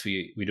guidance.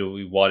 We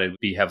wanted to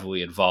be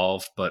heavily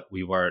involved, but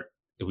we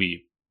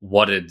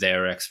wanted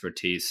their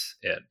expertise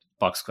and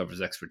Box Clever's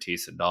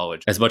expertise and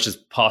knowledge as much as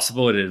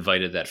possible, and it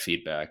invited that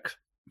feedback.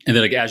 And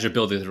then, like, as you're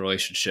building the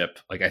relationship,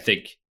 like, I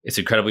think it's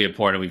incredibly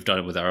important. We've done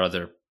it with our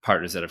other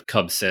partners that have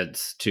come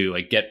since, to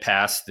like get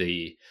past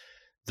the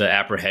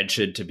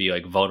apprehension to be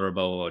like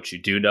vulnerable about what you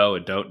do know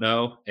and don't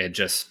know, and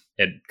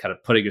kind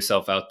of putting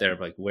yourself out there,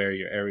 like where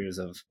your areas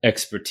of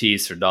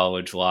expertise or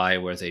knowledge lie,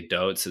 where they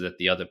don't, so that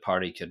the other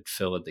party can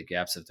fill in the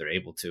gaps if they're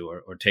able to,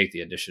 or take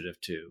the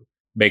initiative to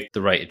make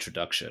the right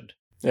introduction.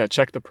 Yeah,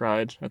 check the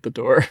pride at the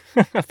door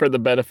for the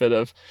benefit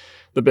of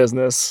the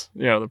business,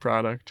 the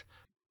product.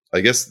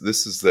 I guess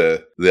this is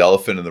the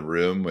elephant in the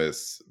room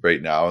with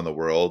right now in the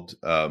world.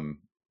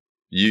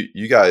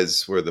 You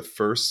guys were the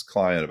first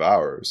client of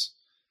ours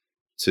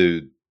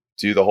to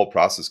do the whole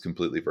process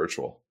completely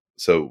virtual.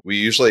 So we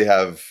usually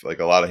have like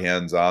a lot of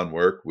hands-on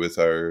work with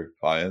our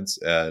clients.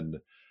 And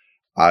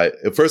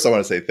at first I want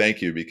to say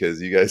thank you, because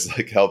you guys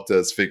like helped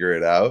us figure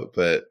it out.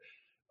 But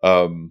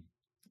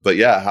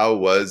yeah, how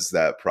was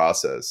that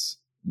process,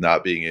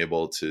 not being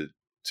able to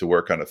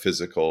work on a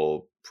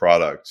physical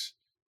product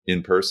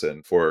in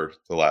person for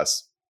the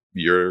last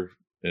year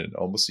and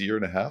almost a year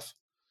and a half?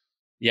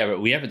 Yeah,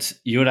 but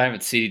you and I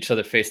haven't seen each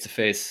other face to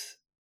face.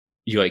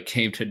 You like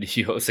came to New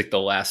York. It was like the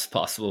last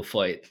possible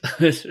flight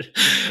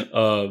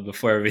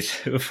before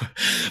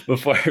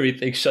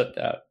everything shut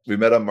down. We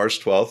met on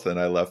March 12th and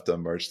I left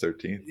on March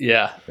 13th.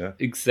 Yeah,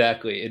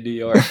 exactly, in New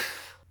York.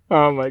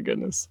 Oh my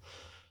goodness.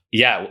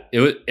 Yeah,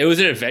 it was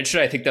an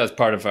adventure. I think that was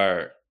part of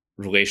our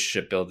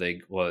relationship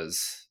building.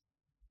 Was,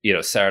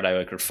 Sarah and I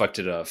like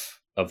reflected of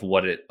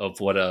what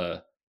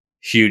a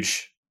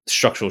huge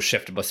structural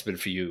shift it must have been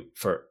for you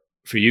for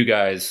for you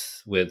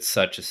guys with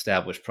such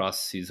established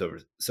processes over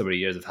so many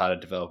years of how to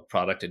develop a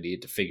product and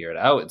need to figure it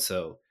out. And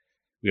so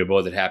we were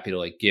more than happy to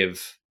like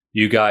give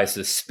you guys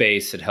the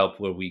space and help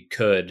where we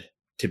could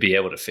to be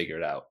able to figure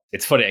it out.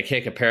 It's funny, I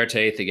can't compare it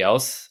to anything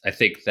else. I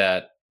think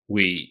that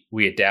we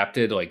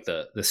adapted like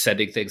the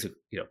sending things,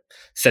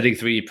 sending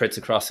 3D prints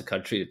across the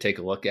country to take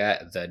a look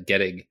at, and then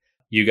getting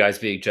you guys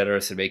being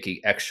generous and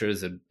making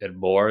extras and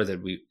more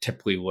than we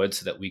typically would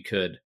so that we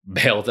could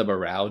mail them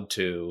around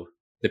to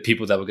the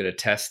people that were going to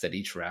test at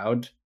each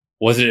round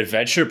was an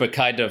adventure, but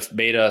kind of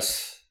made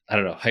us, I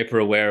don't know, hyper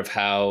aware of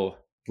how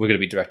we're going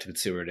to be direct to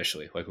consumer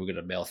initially. Like we're going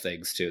to mail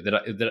things to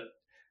that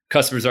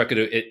customers aren't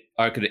going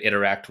to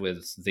interact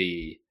with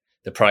the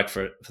product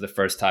for the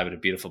first time in a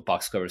beautiful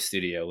box cover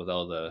studio with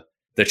all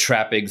the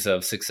trappings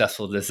of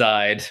successful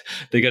design.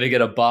 They're going to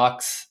get a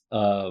box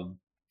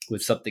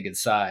with something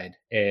inside.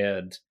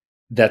 And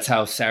that's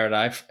how Sarah and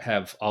I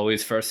have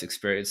always first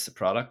experienced the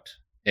product.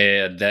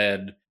 And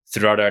then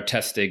throughout our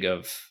testing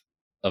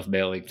of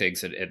mailing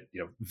things and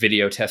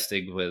video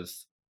testing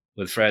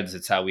with friends,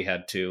 it's how we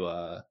had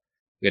to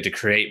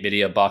create many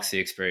unboxing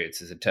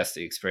experiences and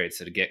testing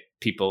experiences to get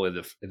people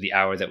in the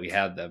hour that we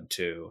had them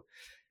to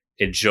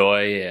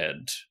enjoy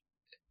and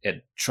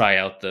try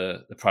out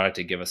the product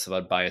and give us some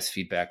unbiased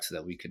feedback so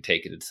that we could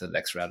take it into the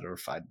next round of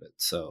refinement.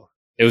 So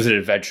it was an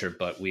adventure,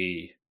 but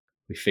we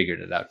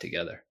figured it out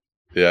together.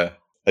 Yeah.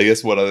 I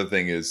guess one other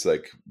thing is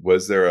like,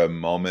 was there a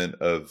moment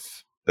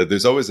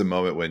there's always a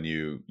moment when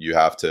you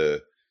have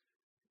to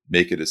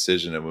make a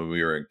decision. And when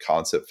we were in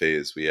concept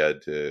phase, we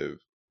had to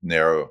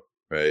narrow,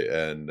 right?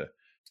 And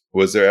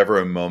was there ever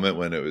a moment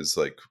when it was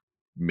like,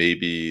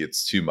 maybe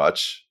it's too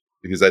much?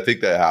 Because I think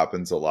that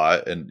happens a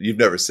lot, and you've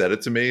never said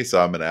it to me, so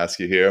I'm going to ask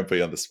you here and put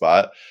you on the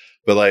spot.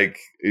 But like,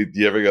 do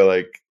you ever go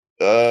like,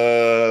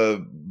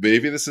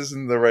 maybe this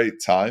isn't the right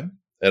time?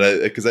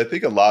 And because I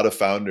think a lot of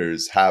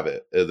founders have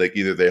it, like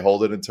either they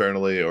hold it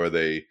internally or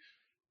they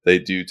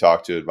do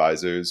talk to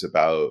advisors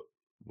about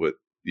what,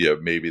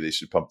 maybe they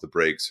should pump the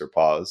brakes or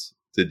pause.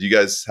 Did you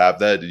guys have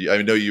that?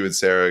 I know you and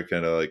Sarah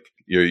kind of like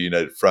you're a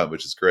united front,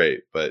 which is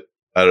great, but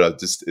I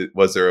don't know,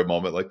 was there a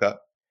moment like that?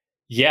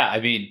 Yeah.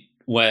 I mean,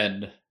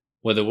 when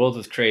the world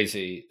was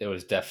crazy, there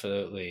was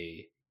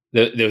definitely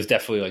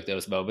like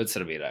those moments.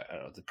 And I mean, I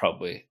don't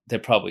know, there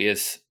probably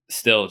is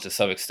still to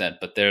some extent,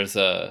 but there's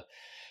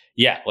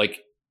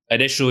like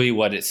initially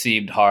when it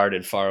seemed hard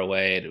and far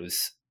away and it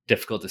was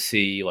difficult to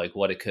see like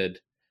what it could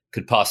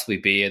possibly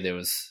be. And there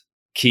was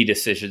key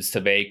decisions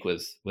to make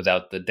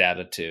without the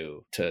data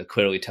to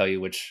clearly tell you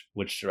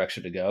which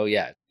direction to go.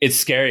 Yeah, it's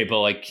scary,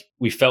 but like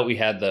we felt we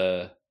had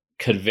the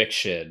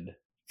conviction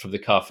from the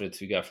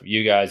confidence we got from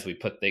you guys. We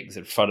put things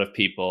in front of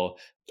people,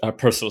 our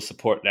personal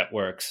support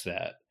networks,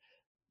 that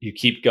you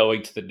keep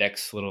going to the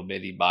next little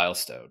mini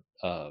milestone.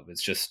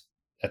 It's just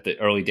at the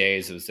early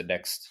days, it was the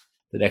next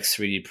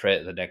 3D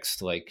print, the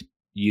next like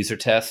user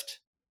test.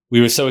 We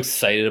were so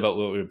excited about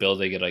what we were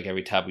building, and like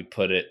every time we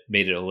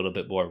made it a little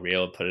bit more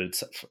real and put it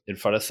in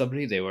front of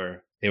somebody, they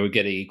were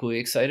getting equally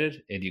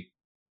excited. And you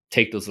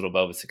take those little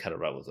moments to kind of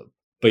run with them.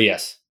 But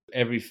yes,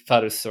 every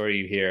founder story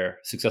you hear,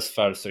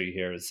 successful founder story you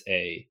hear is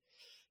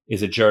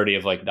a journey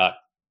of like not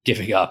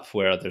giving up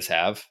where others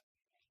have.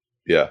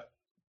 Yeah.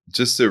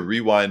 Just to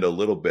rewind a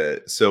little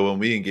bit. So when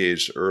we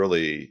engaged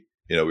early,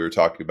 we were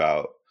talking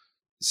about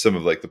some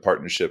of like the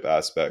partnership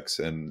aspects,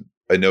 and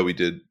I know we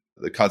did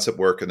the concept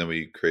work, and then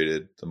we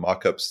created the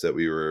mock-ups that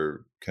we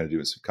were kind of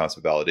doing some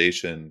concept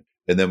validation.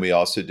 And then we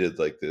also did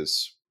like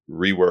this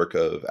rework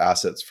of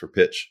assets for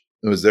pitch.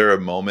 Was there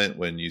a moment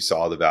when you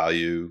saw the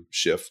value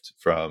shift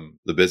from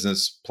the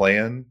business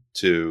plan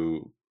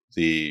to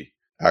the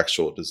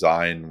actual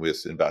design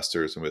with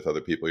investors and with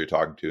other people you're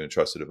talking to and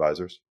trusted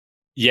advisors?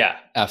 Yeah,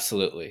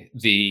 absolutely.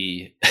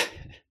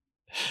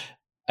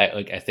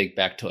 I think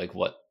back to like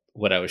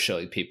what I was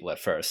showing people at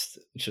first,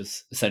 which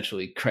was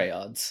essentially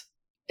crayons.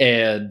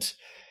 And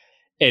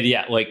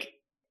yeah, like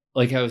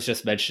I was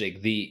just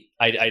mentioning,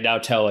 I now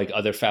tell like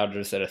other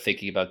founders that are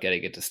thinking about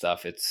getting into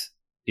stuff, it's,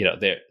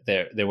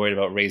 they're worried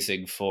about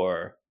raising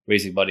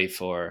money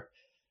for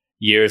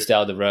years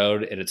down the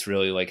road. And it's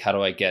really like, how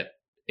do I get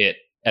it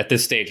at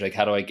this stage? Like,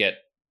 how do I get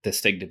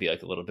this thing to be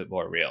like a little bit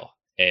more real?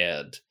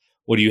 And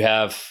when you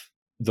have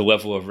the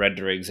level of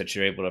renderings that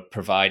you're able to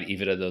provide,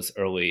 even in those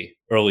early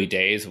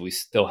days, we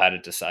still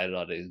hadn't decided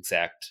on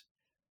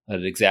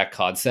an exact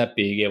concept,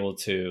 being able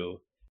to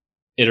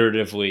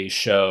iteratively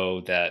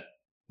show that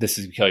this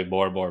is becoming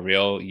more and more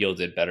real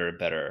yielded better and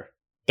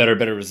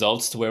better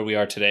results to where we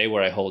are today,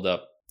 where I hold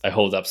up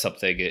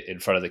something in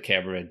front of the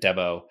camera and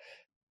demo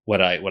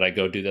when I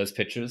go do those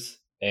pitches,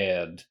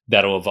 and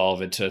that'll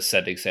evolve into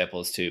sending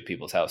samples to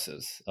people's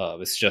houses.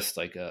 It's just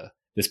like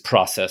this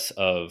process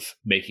of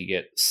making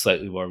it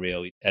slightly more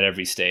real at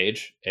every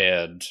stage,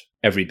 and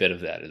every bit of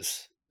that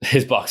is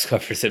his box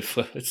covers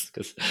influence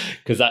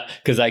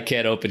because I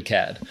can't open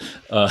CAD.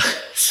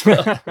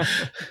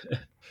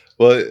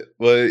 Well,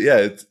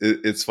 yeah,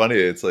 it's funny.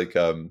 It's like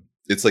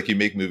you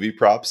make movie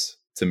props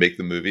to make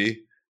the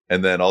movie,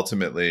 and then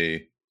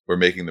ultimately we're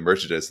making the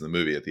merchandise in the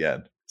movie at the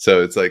end.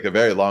 So it's like a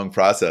very long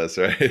process,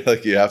 right?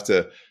 Like you have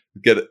to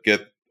get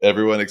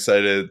everyone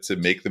excited to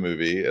make the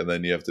movie, and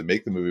then you have to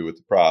make the movie with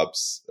the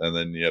props, and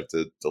then you have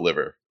to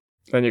deliver.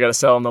 Then you got to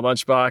sell them the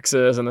lunch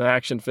boxes and the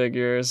action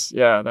figures.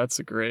 Yeah, that's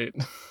great.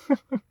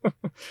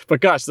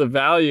 But gosh, the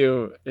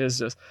value is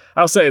just,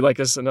 I'll say like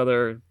it's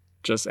another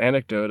just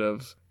anecdote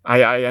of,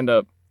 I end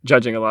up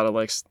judging a lot of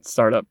like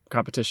startup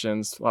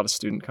competitions, a lot of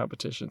student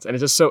competitions. And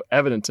it's just so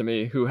evident to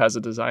me who has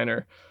a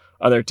designer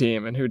on their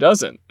team and who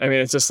doesn't. I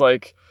mean, it's just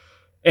like,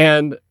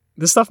 and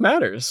this stuff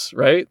matters,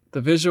 right?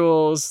 The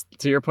visuals,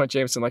 to your point,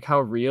 Jameson, like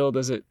how real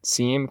does it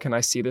seem? Can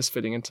I see this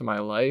fitting into my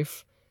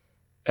life?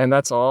 And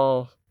that's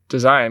all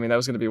design. I mean, that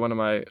was going to be one of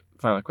my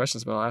final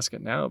questions, but I'll ask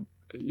it now.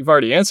 You've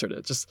already answered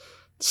it. Just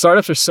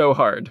startups are so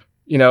hard.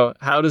 You know,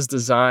 how does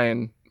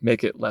design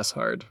make it less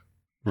hard?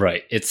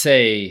 Right. I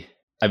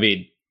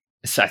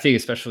think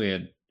especially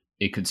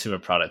in consumer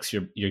products,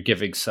 you're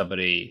giving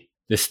somebody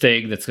this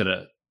thing that's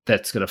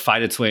gonna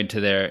find its way into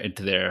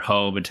their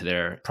home, into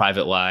their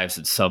private lives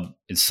in some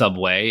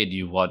way, and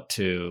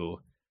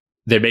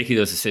they're making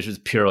those decisions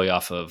purely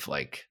off of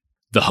like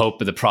the hope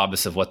and the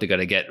promise of what they're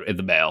gonna get in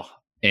the mail.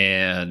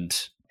 And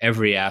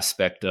every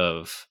aspect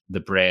of the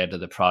brand of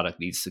the product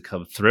needs to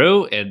come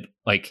through. And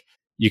like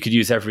you could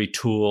use every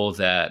tool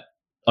that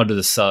under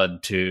the sun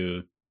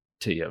to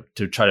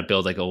try to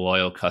build like a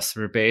loyal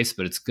customer base,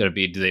 but it's going to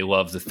be, do they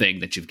love the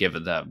thing that you've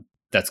given them?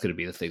 That's going to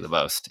be the thing the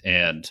most.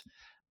 And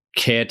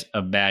can't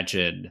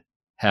imagine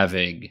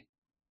having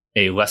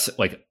a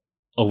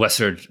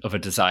lesser of a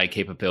design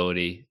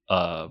capability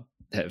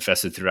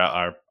invested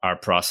throughout our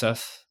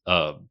process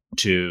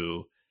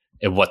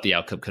and what the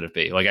outcome could have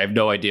been. Like I have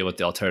no idea what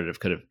the alternative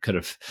could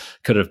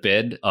have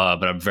been,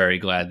 but I'm very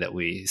glad that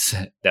we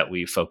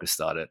focused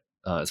on it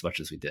as much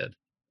as we did.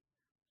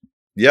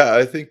 Yeah,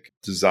 I think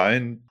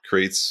design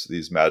creates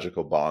these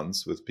magical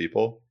bonds with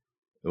people.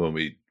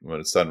 When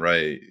it's done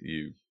right,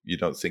 you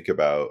don't think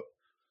about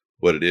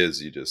what it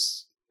is, you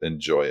just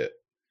enjoy it.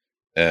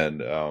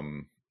 And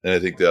I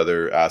think the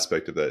other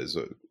aspect of that is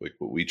like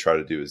what we try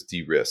to do is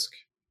de-risk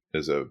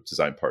as a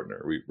design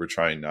partner. We're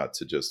trying not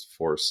to just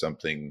force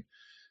something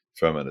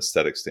from an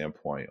aesthetic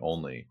standpoint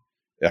only.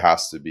 It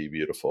has to be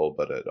beautiful,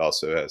 but it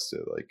also has to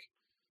like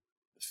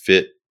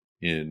fit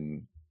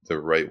in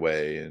the right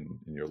way in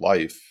your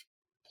life.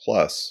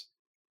 Plus,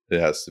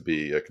 it has to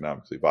be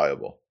economically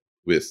viable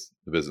with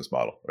the business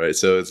model, right?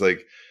 So it's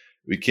like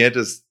we can't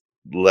just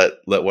let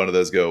one of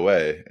those go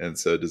away. And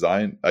so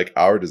design, like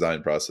our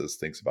design process,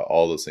 thinks about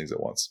all those things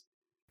at once.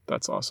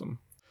 That's awesome.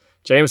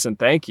 Jameson,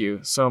 thank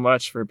you so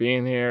much for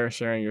being here,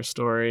 sharing your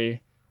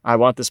story. I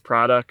want this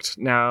product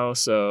now,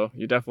 so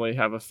you definitely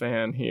have a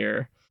fan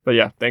here. But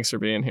yeah, thanks for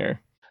being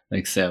here.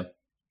 Thanks, Sam.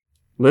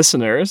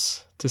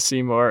 Listeners, to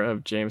see more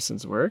of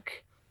Jameson's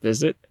work,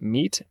 visit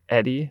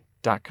meeteddy.com.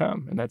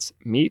 And that's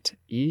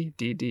meeteddi.com.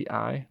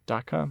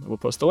 We'll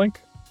post a link.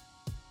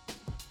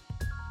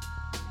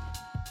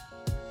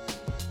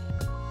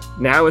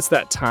 Now it's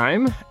that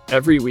time.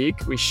 Every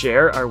week we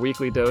share our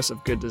weekly dose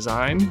of good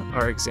design,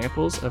 our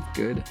examples of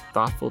good,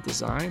 thoughtful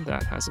design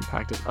that has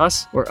impacted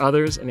us or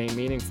others in a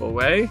meaningful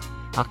way.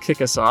 I'll kick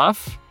us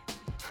off.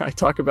 I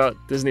talk about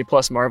Disney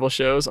Plus Marvel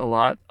shows a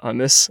lot on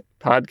this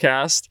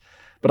podcast,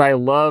 but I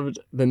loved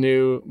the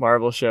new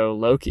Marvel show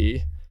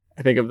Loki.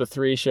 I think of the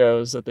 3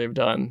 shows that they've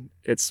done,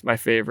 it's my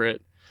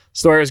favorite.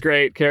 Story is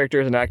great,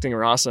 characters and acting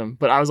are awesome,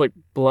 but I was like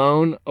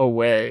blown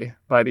away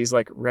by these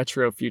like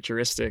retro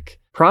futuristic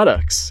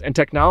products and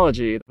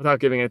technology. Without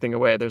giving anything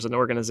away, there's an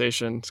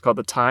organization, it's called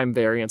the Time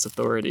Variance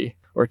Authority,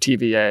 or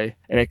TVA,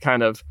 and it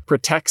kind of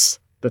protects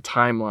the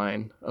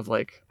timeline of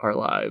like our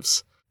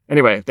lives.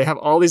 Anyway, they have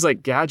all these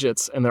like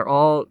gadgets and they're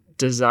all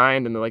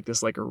designed in like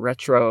this like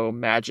retro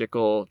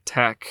magical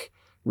tech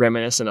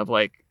reminiscent of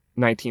like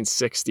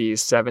 1960s,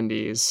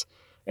 70s.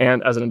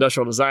 And as an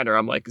industrial designer,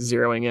 I'm like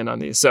zeroing in on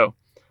these. So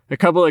a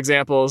couple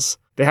examples,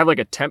 they have like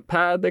a temp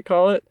pad, they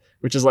call it,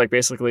 which is like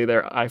basically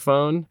their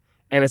iPhone.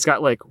 And it's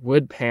got like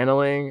wood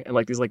paneling and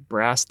like these like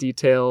brass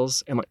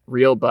details and like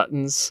real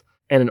buttons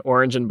and an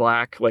orange and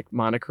black like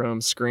monochrome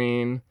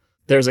screen.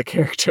 There's a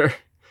character.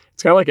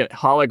 It's kind of like a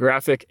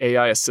holographic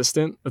AI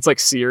assistant. It's like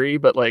Siri,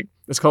 but like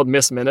it's called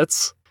Miss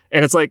Minutes.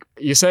 And it's like,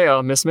 you say,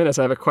 oh, Miss Minutes,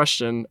 I have a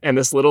question. And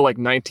this little like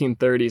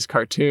 1930s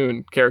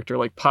cartoon character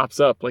like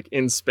pops up like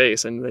in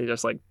space and they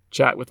just like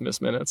chat with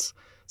Miss Minutes.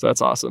 So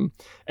that's awesome.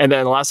 And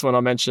then the last one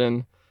I'll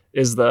mention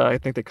is I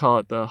think they call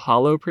it the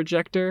Holo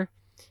Projector,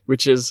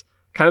 which is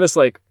kind of this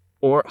like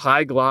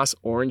high gloss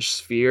orange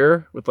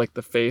sphere with like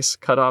the face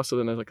cut off. So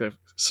then there's like a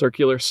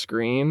circular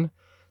screen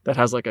that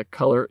has like a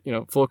color,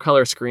 full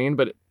color screen,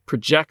 but it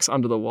projects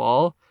onto the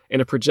wall.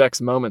 And it projects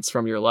moments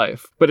from your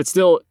life, but it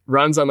still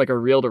runs on like a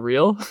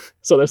reel-to-reel.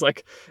 So there's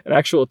like an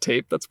actual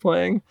tape that's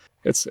playing.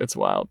 It's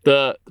wild.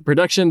 The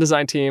production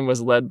design team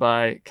was led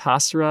by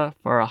Kasra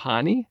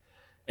Farahani,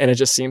 and it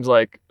just seems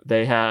like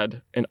they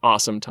had an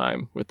awesome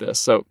time with this.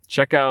 So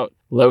check out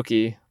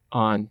Loki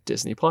on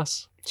Disney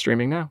Plus,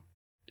 streaming now.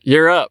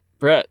 You're up,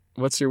 Brett.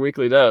 What's your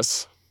weekly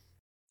dose?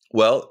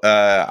 Well,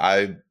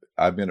 I'm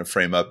going to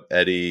frame up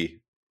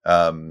Eddie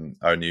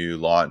our new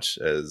launch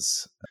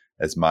as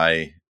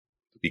my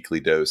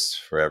weekly dose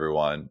for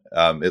everyone.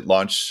 It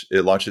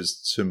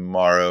launches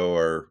tomorrow,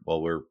 or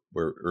well,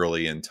 we're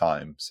early in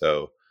time,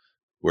 so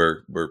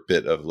we're a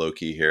bit of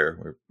Loki here.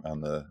 We're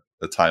on the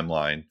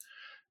timeline.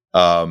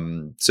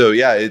 So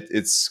yeah,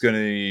 it's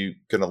gonna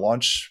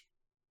launch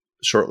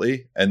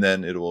shortly, and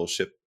then it will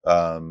ship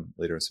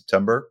later in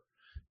September.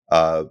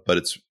 But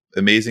it's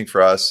amazing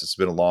for us. It's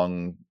been a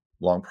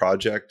long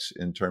project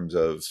in terms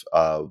of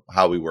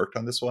how we worked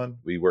on this one.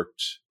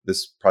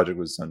 This project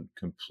was done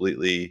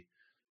completely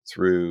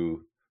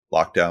through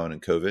lockdown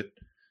and COVID.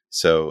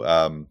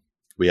 So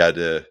we had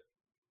to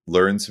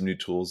learn some new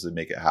tools to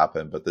make it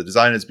happen. But the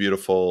design is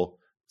beautiful,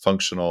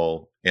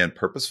 functional, and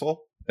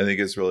purposeful. I think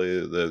is really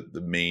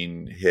the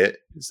main hit,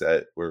 is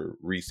that we're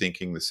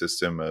rethinking the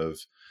system of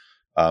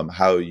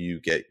how you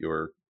get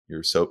your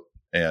soap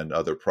and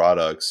other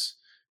products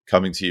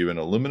coming to you in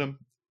aluminum,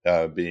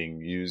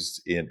 being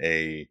used in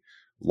a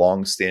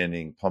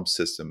long-standing pump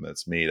system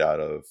that's made out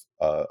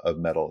of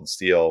metal and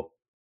steel.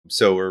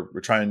 So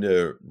we're trying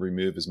to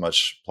remove as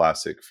much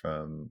plastic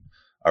from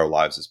our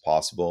lives as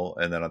possible,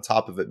 and then on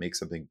top of it, make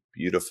something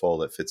beautiful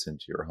that fits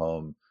into your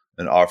home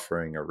and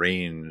offering a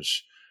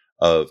range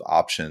of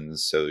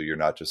options, so you're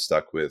not just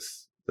stuck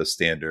with the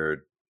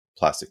standard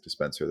plastic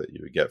dispenser that you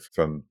would get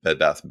from Bed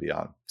Bath &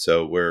 Beyond.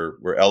 So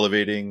we're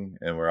elevating,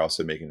 and we're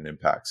also making an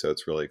impact. So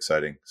it's really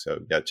exciting. So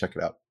yeah, check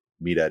it out.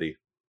 Meet Eddie.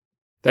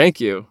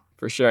 Thank you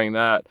for sharing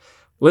that.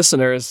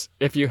 Listeners,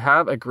 if you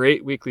have a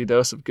great weekly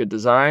dose of good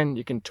design,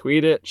 you can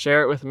tweet it,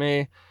 share it with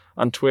me.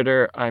 On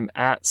Twitter, I'm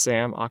at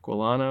Sam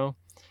Aquilano.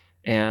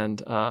 And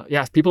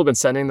people have been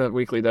sending the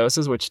weekly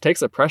doses, which takes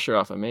the pressure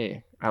off of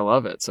me. I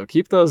love it. So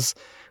keep those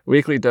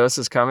weekly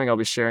doses coming. I'll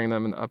be sharing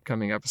them in the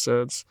upcoming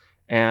episodes.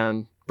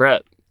 And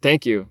Brett,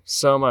 thank you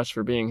so much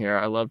for being here.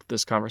 I loved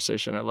this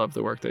conversation. I love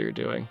the work that you're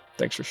doing.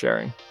 Thanks for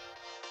sharing.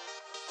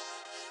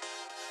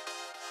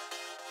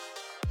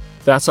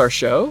 That's our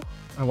show.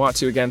 I want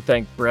to again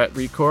thank Brett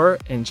Recor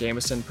and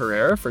Jameson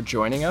Pereira for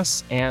joining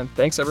us. And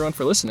thanks everyone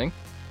for listening.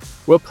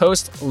 We'll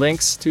post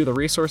links to the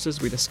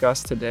resources we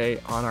discussed today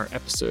on our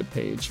episode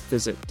page.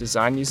 Visit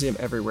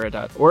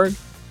designmuseumeverywhere.org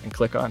and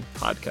click on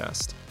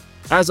podcast.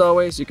 As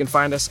always, you can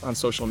find us on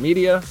social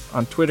media.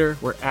 On Twitter,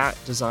 we're at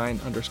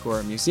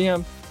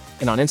design_museum.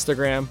 And on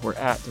Instagram, we're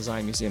at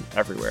Design Museum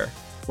Everywhere.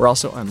 We're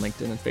also on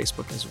LinkedIn and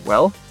Facebook as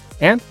well.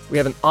 And we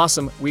have an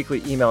awesome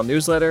weekly email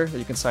newsletter that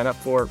you can sign up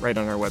for right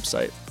on our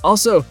website.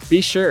 Also, be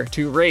sure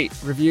to rate,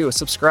 review,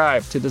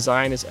 subscribe to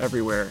Design is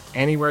Everywhere.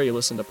 Anywhere you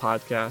listen to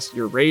podcasts,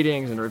 your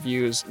ratings and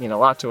reviews mean a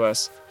lot to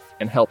us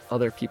and help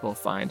other people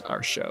find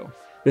our show.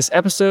 This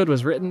episode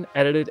was written,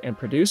 edited, and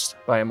produced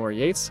by Amor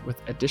Yates,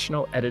 with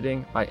additional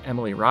editing by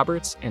Emily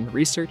Roberts and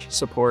research,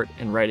 support,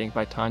 and writing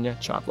by Tanya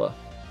Chopla.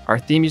 Our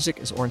theme music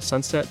is Orange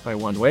Sunset by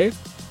One Wave.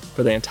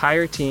 For the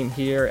entire team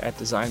here at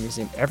Design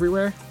Museum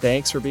Everywhere,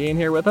 thanks for being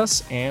here with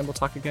us, and we'll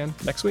talk again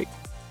next week.